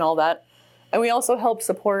support them in all that, and we also helped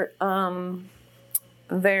support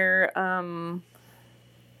their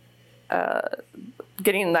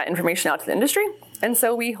getting that information out to the industry. And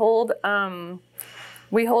so we hold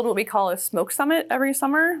what we call a smoke summit every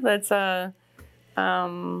summer. That's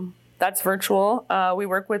virtual. We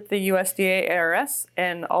work with the USDA ARS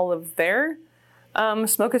and all of their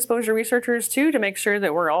smoke exposure researchers too, to make sure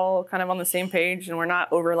that we're all kind of on the same page and we're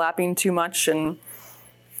not overlapping too much and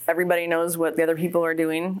everybody knows what the other people are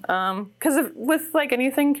doing. Because with like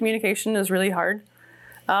anything, communication is really hard.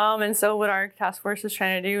 And so what our task force is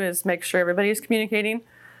trying to do is make sure everybody's communicating.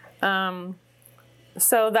 So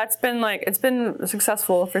that's been it's been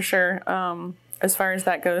successful for sure, as far as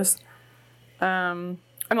that goes.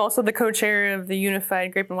 I'm also the co-chair of the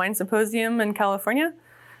Unified Grape and Wine Symposium in California.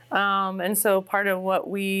 And so part of what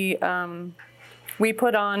we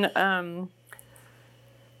put on,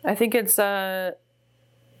 I think it's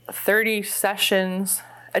 30 sessions,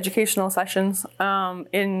 educational sessions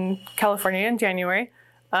in California in January.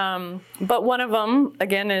 But one of them,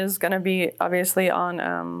 again, is going to be obviously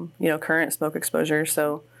on, current smoke exposure.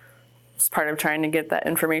 So it's part of trying to get that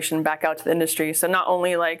information back out to the industry. So not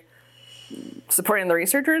only supporting the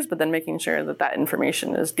researchers, but then making sure that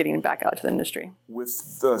information is getting back out to the industry.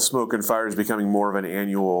 With the smoke and fires becoming more of an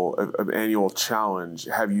annual challenge,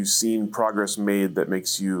 have you seen progress made that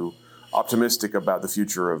makes you optimistic about the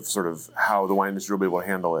future of sort of how the wine industry will be able to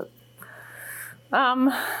handle it?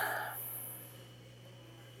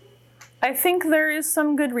 I think there is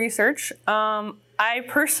some good research. I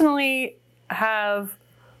personally have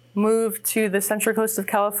moved to the central coast of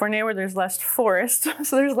California where there's less forest,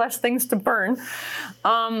 so there's less things to burn.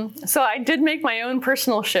 So I did make my own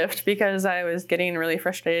personal shift because I was getting really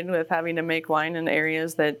frustrated with having to make wine in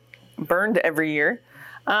areas that burned every year.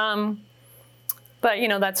 But,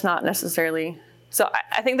 that's not necessarily... So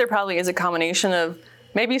I think there probably is a combination of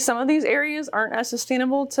maybe some of these areas aren't as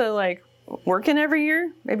sustainable to work in every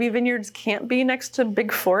year. Maybe vineyards can't be next to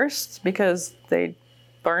big forests because they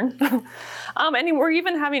burn. And we're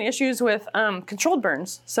even having issues with controlled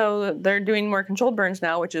burns. So they're doing more controlled burns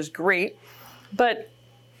now, which is great. But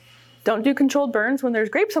don't do controlled burns when there's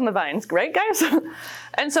grapes on the vines, right, guys?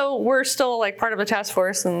 And so we're still part of the task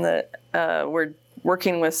force, and we're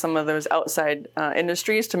working with some of those outside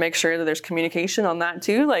industries to make sure that there's communication on that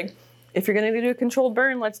too. If you're going to do a controlled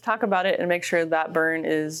burn, let's talk about it and make sure that burn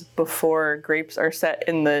is before grapes are set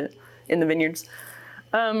in the vineyards.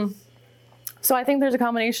 So I think there's a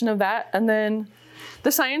combination of that. And then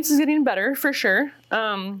the science is getting better for sure.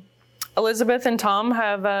 Elizabeth and Tom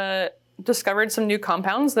have discovered some new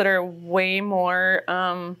compounds that are way more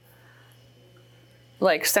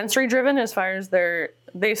sensory driven as far as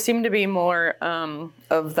they seem to be more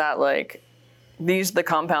of that these are the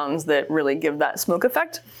compounds that really give that smoke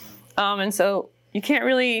effect. And so you can't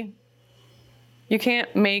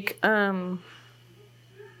make a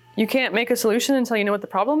solution until you know what the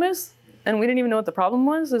problem is. And we didn't even know what the problem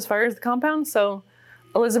was as far as the compounds. So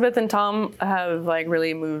Elizabeth and Tom have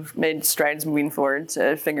really made strides moving forward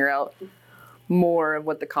to figure out more of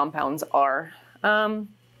what the compounds are.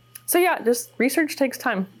 So yeah, just research takes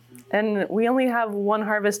time. And we only have one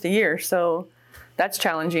harvest a year, so that's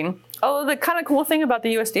challenging. Oh, the kind of cool thing about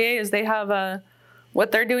the USDA is they have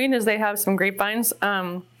what they're doing is they have some grapevines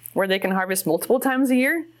where they can harvest multiple times a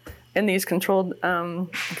year in these controlled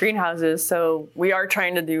greenhouses. So we are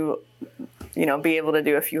trying to do, be able to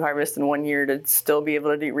do a few harvests in 1 year to still be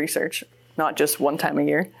able to do research, not just one time a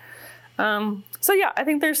year. So yeah, I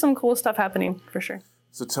think there's some cool stuff happening for sure.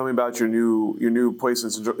 So tell me about your new place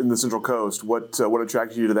in the Central Coast. What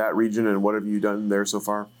attracted you to that region, and what have you done there so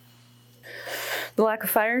far? The lack of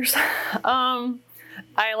fires.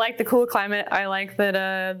 I like the cool climate. I like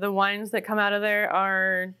that the wines that come out of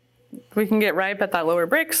there we can get ripe at that lower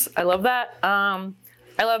bricks. I love that. I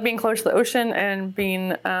love being close to the ocean and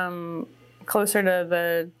being closer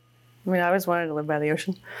to I always wanted to live by the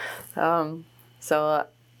ocean. So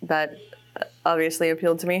that obviously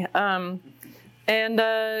appealed to me. And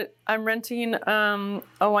I'm renting a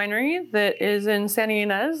winery that is in Santa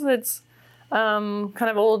Ynez that's kind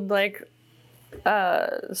of old, like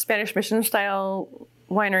Spanish Mission style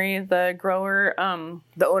winery. The grower,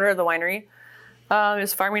 the owner of the winery,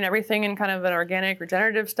 is farming everything in kind of an organic,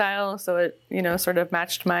 regenerative style. So it, sort of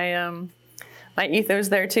matched my my ethos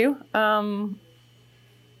there too.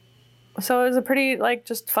 So it was a pretty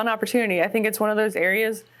just fun opportunity. I think it's one of those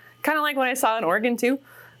areas, kind of like what I saw in Oregon too.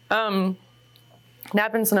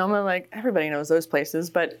 Napa and Sonoma, everybody knows those places,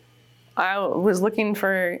 but I was looking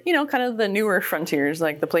for, kind of the newer frontiers,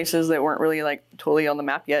 the places that weren't really totally on the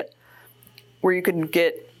map yet, where you could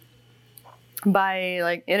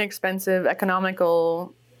buy inexpensive,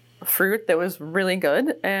 economical fruit that was really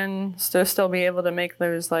good and still be able to make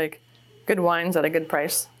those good wines at a good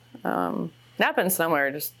price. Napa and Sonoma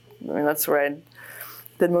are just, that's where I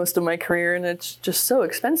did most of my career, and it's just so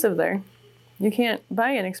expensive there. You can't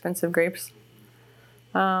buy inexpensive grapes.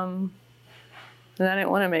 And I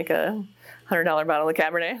didn't want to make a $100 bottle of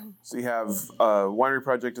Cabernet. So you have a winery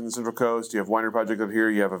project in the Central Coast, you have a winery project up here,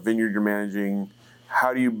 you have a vineyard you're managing.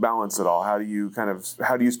 How do you balance it all? How do you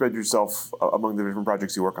spread yourself among the different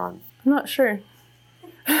projects you work on? I'm not sure.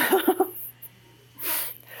 I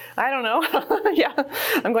don't know. Yeah,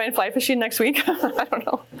 I'm going fly fishing next week. I don't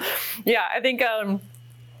know. Yeah, I think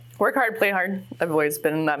work hard, play hard. I've always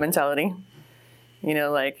been in that mentality.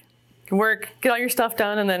 Work, get all your stuff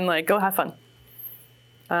done, and then go have fun.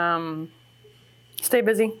 Stay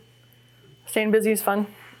busy. Staying busy is fun.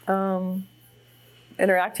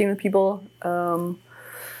 Interacting with people.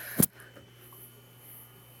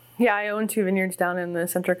 Yeah, I own 2 vineyards down in the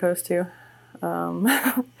Central Coast too. And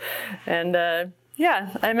yeah,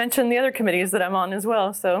 I mentioned the other committees that I'm on as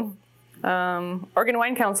well. So Oregon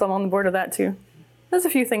Wine Council, I'm on the board of that too. There's a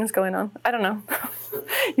few things going on. I don't know.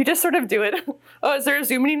 You just sort of do it. Oh, is there a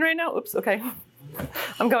Zoom meeting right now? Oops, okay.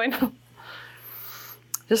 I'm going.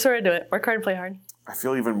 Just sort of do it. Work hard, play hard. I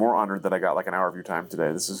feel even more honored that I got an hour of your time today.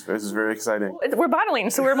 This is very exciting. We're bottling,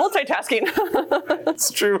 so we're multitasking. It's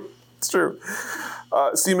true. It's true.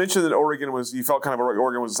 So you mentioned that you felt kind of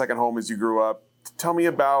Oregon was a second home as you grew up. Tell me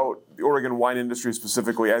about the Oregon wine industry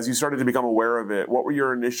specifically. As you started to become aware of it, what were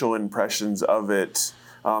your initial impressions of it?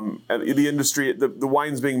 The industry, the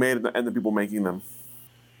wines being made and the people making them?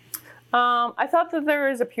 I thought that there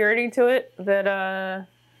was a purity to it, that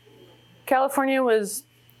California was,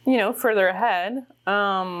 further ahead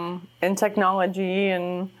in technology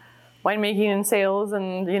and winemaking and sales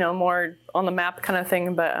and, more on the map kind of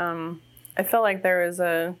thing. But I felt like there was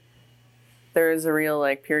a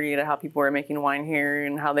real purity to how people were making wine here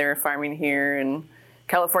and how they were farming here. And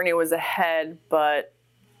California was ahead, but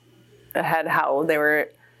ahead how they were,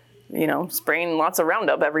 spraying lots of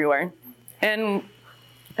Roundup everywhere. And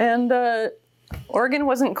Oregon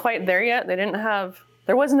wasn't quite there yet.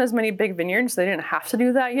 There wasn't as many big vineyards. They didn't have to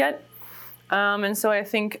do that yet. And so I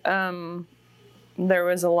think there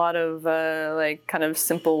was a lot of kind of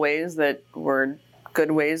simple ways that were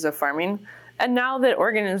good ways of farming. And now that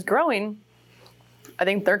Oregon is growing, I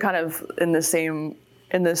think they're kind of in the same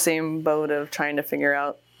boat of trying to figure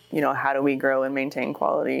out, how do we grow and maintain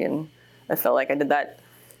quality. And I felt like I did that,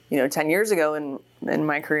 10 years ago in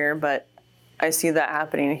my career, but I see that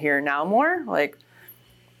happening here now more,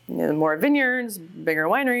 more vineyards, bigger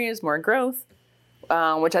wineries, more growth,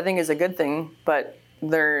 which I think is a good thing, but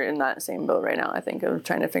they're in that same boat right now, I think, of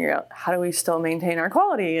trying to figure out how do we still maintain our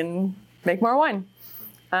quality and make more wine.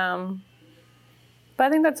 But I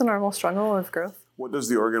think that's a normal struggle of growth. What does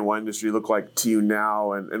the Oregon wine industry look like to you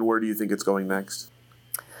now, and where do you think it's going next?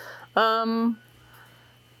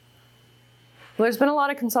 There's been a lot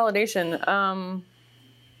of consolidation.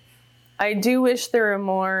 I do wish there were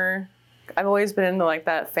more. I've always been into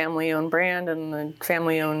that family-owned brand and the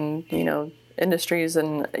family-owned, industries,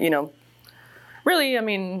 and really,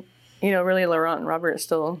 really Laurent and Robert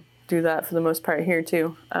still do that for the most part here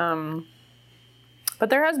too. But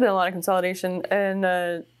there has been a lot of consolidation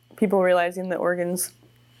and people realizing that Oregon's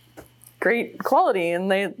great quality, and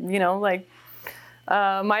they, you know, like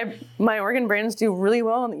my Oregon brands do really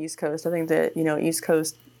well on the East Coast. I think that, you know, East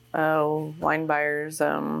Coast wine buyers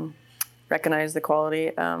recognize the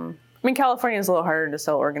quality. I mean, California is a little harder to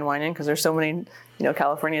sell Oregon wine in because there's so many, you know,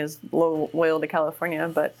 California is loyal to California,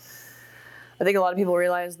 but I think a lot of people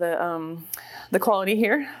realize the quality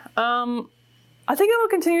here. I think it will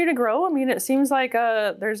continue to grow. I mean, it seems like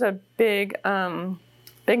there's a big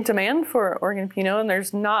demand for Oregon Pinot, and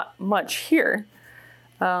there's not much here.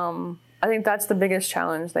 I think that's the biggest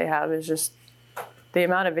challenge they have is just the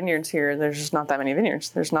amount of vineyards here. There's just not that many vineyards.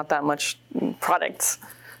 There's not that much products.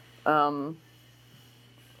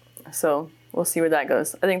 So we'll see where that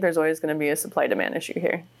goes. I think there's always going to be a supply-demand issue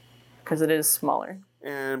here because it is smaller.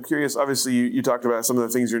 And I'm curious, obviously, you talked about some of the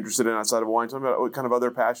things you're interested in outside of wine. Tell me about what kind of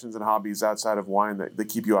other passions and hobbies outside of wine that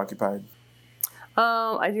keep you occupied.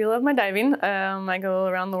 I do love my diving. I go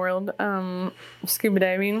around the world scuba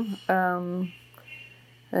diving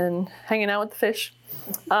and hanging out with the fish.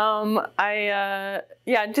 Just kind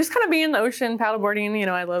of being in the ocean, paddleboarding. You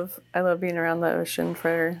know, I love being around the ocean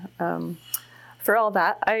for all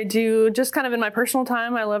that. I do just kind of in my personal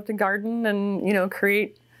time. I love to garden and, you know,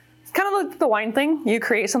 create. It's kind of like the wine thing. You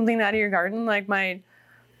create something out of your garden. Like my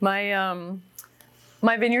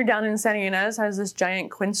vineyard down in Santa Ynez has this giant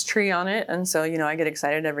quince tree on it, and so, you know, I get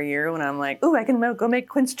excited every year when I'm like, ooh, I can go make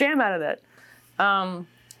quince jam out of that.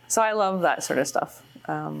 So I love that sort of stuff,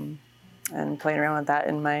 and playing around with that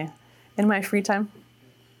in my free time.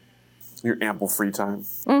 Your ample free time.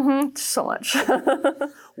 Mm-hmm. So much.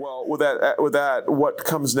 Well, with that, what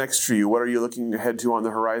comes next for you? What are you looking ahead to on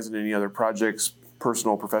the horizon? Any other projects,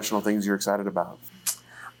 personal, professional things you're excited about?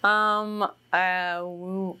 I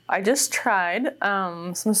just tried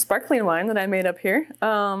some sparkling wine that I made up here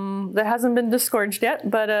that hasn't been disgorged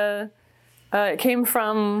yet, but it came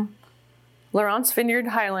from Laurent's Vineyard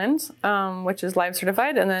Highlands, which is live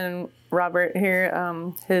certified, and then Robert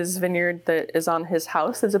here, his vineyard that is on his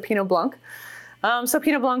house is a Pinot Blanc. So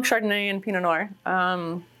Pinot Blanc, Chardonnay, and Pinot Noir.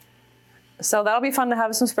 So that'll be fun to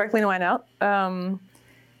have some sparkling wine out.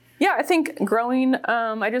 Yeah, I think growing,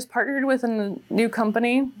 I just partnered with a new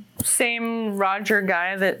company, same Roger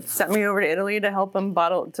guy that sent me over to Italy to help him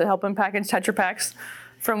package Tetra Paks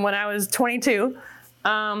from when I was 22.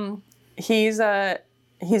 He's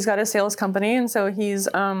got a sales company, and so he's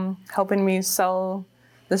helping me sell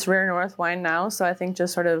this Rare North wine now. So I think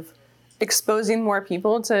just sort of exposing more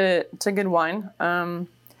people to good wine. I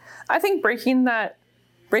think breaking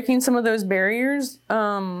some of those barriers,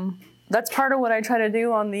 that's part of what I try to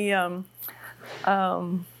do on the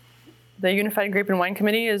Unified Grape and Wine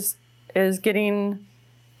Committee is getting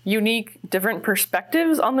unique, different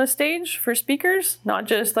perspectives on the stage for speakers, not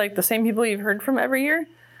just like the same people you've heard from every year.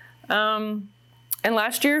 And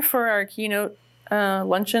last year for our keynote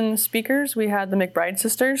luncheon speakers, we had the McBride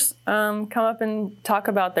sisters come up and talk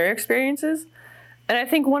about their experiences. And I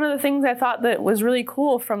think one of the things I thought that was really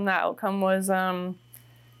cool from that outcome was,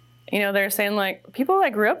 you know, they're saying like people I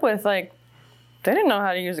grew up with, like, they didn't know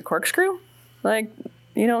how to use a corkscrew. Like,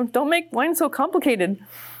 you know, don't make wine so complicated.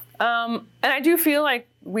 And I do feel like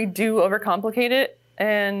we do overcomplicate it.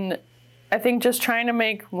 And I think just trying to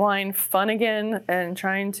make wine fun again and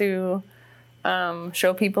trying to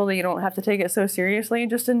show people that you don't have to take it so seriously,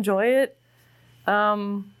 just enjoy it.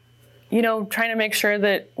 You know, trying to make sure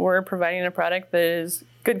that we're providing a product that is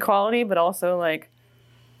good quality, but also like,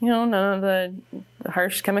 you know, none of the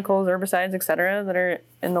harsh chemicals, herbicides, etc., that are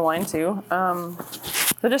in the wine too.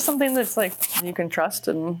 So just something that's like you can trust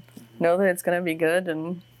and know that it's going to be good,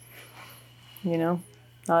 and you know,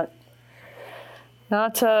 not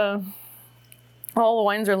all the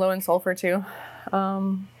wines are low in sulfur too,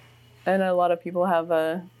 and a lot of people have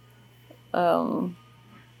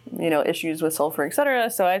you know, issues with sulfur, etc.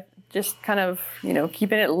 So I just kind of, you know,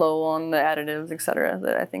 keeping it low on the additives, etc.,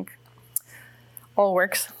 that I think all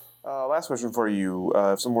works. Last question for you.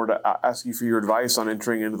 If someone were to ask you for your advice on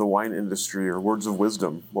entering into the wine industry or words of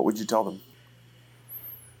wisdom, what would you tell them?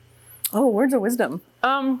 Oh, words of wisdom.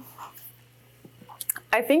 I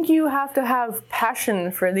think you have to have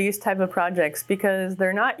passion for these type of projects because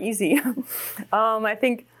they're not easy. I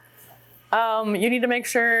think you need to make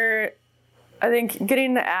sure, I think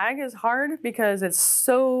getting the ag is hard because it's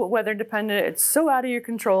so weather dependent. It's so out of your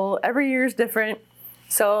control. Every year is different.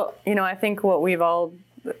 So, you know, I think what we all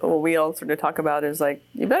sort of talk about is like,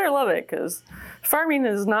 you better love it because farming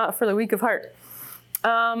is not for the weak of heart.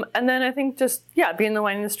 And then I think just, yeah, be in the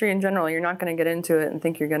wine industry in general. You're not going to get into it and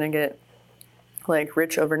think you're going to get like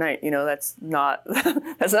rich overnight. You know, that's not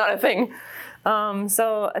a thing.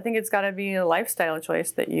 So I think it's got to be a lifestyle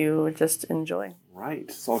choice that you just enjoy. Right.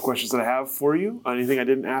 That's all the questions that I have for you. Anything I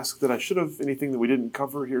didn't ask that I should have? Anything that we didn't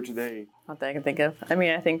cover here today? Not that I can think of. I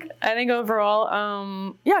mean, I think overall,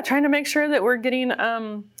 trying to make sure that we're getting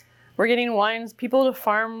wines, people to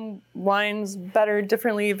farm wines better,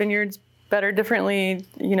 differently, vineyards better, differently.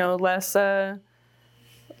 Less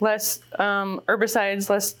herbicides,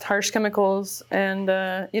 less harsh chemicals, and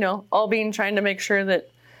all trying to make sure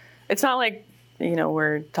that it's not like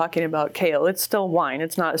we're talking about kale. It's still wine.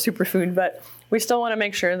 It's not a superfood, but we still want to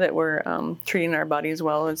make sure that we're treating our bodies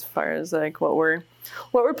well as far as like what we're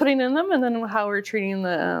putting in them, and then how we're treating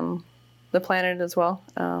the planet as well.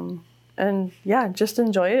 And just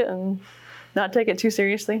enjoy it and not take it too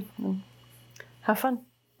seriously and have fun.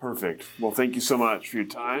 Perfect. Well, thank you so much for your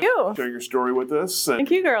time. Thank you. Sharing your story with us. And thank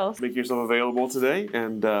you, girls. Making yourself available today,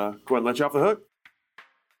 and go ahead and let you off the hook.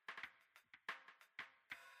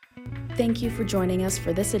 Thank you for joining us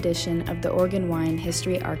for this edition of the Oregon Wine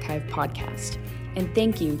History Archive podcast. And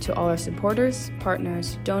thank you to all our supporters,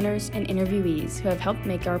 partners, donors, and interviewees who have helped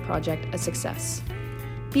make our project a success.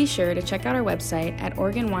 Be sure to check out our website at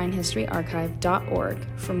OregonWineHistoryArchive.org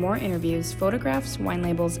for more interviews, photographs, wine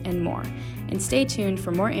labels, and more. And stay tuned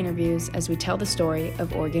for more interviews as we tell the story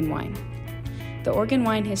of Oregon wine. The Oregon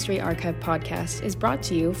Wine History Archive podcast is brought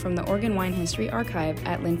to you from the Oregon Wine History Archive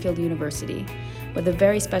at Linfield University, with a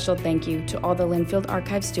very special thank you to all the Linfield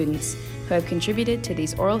Archive students who have contributed to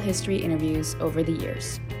these oral history interviews over the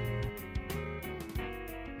years.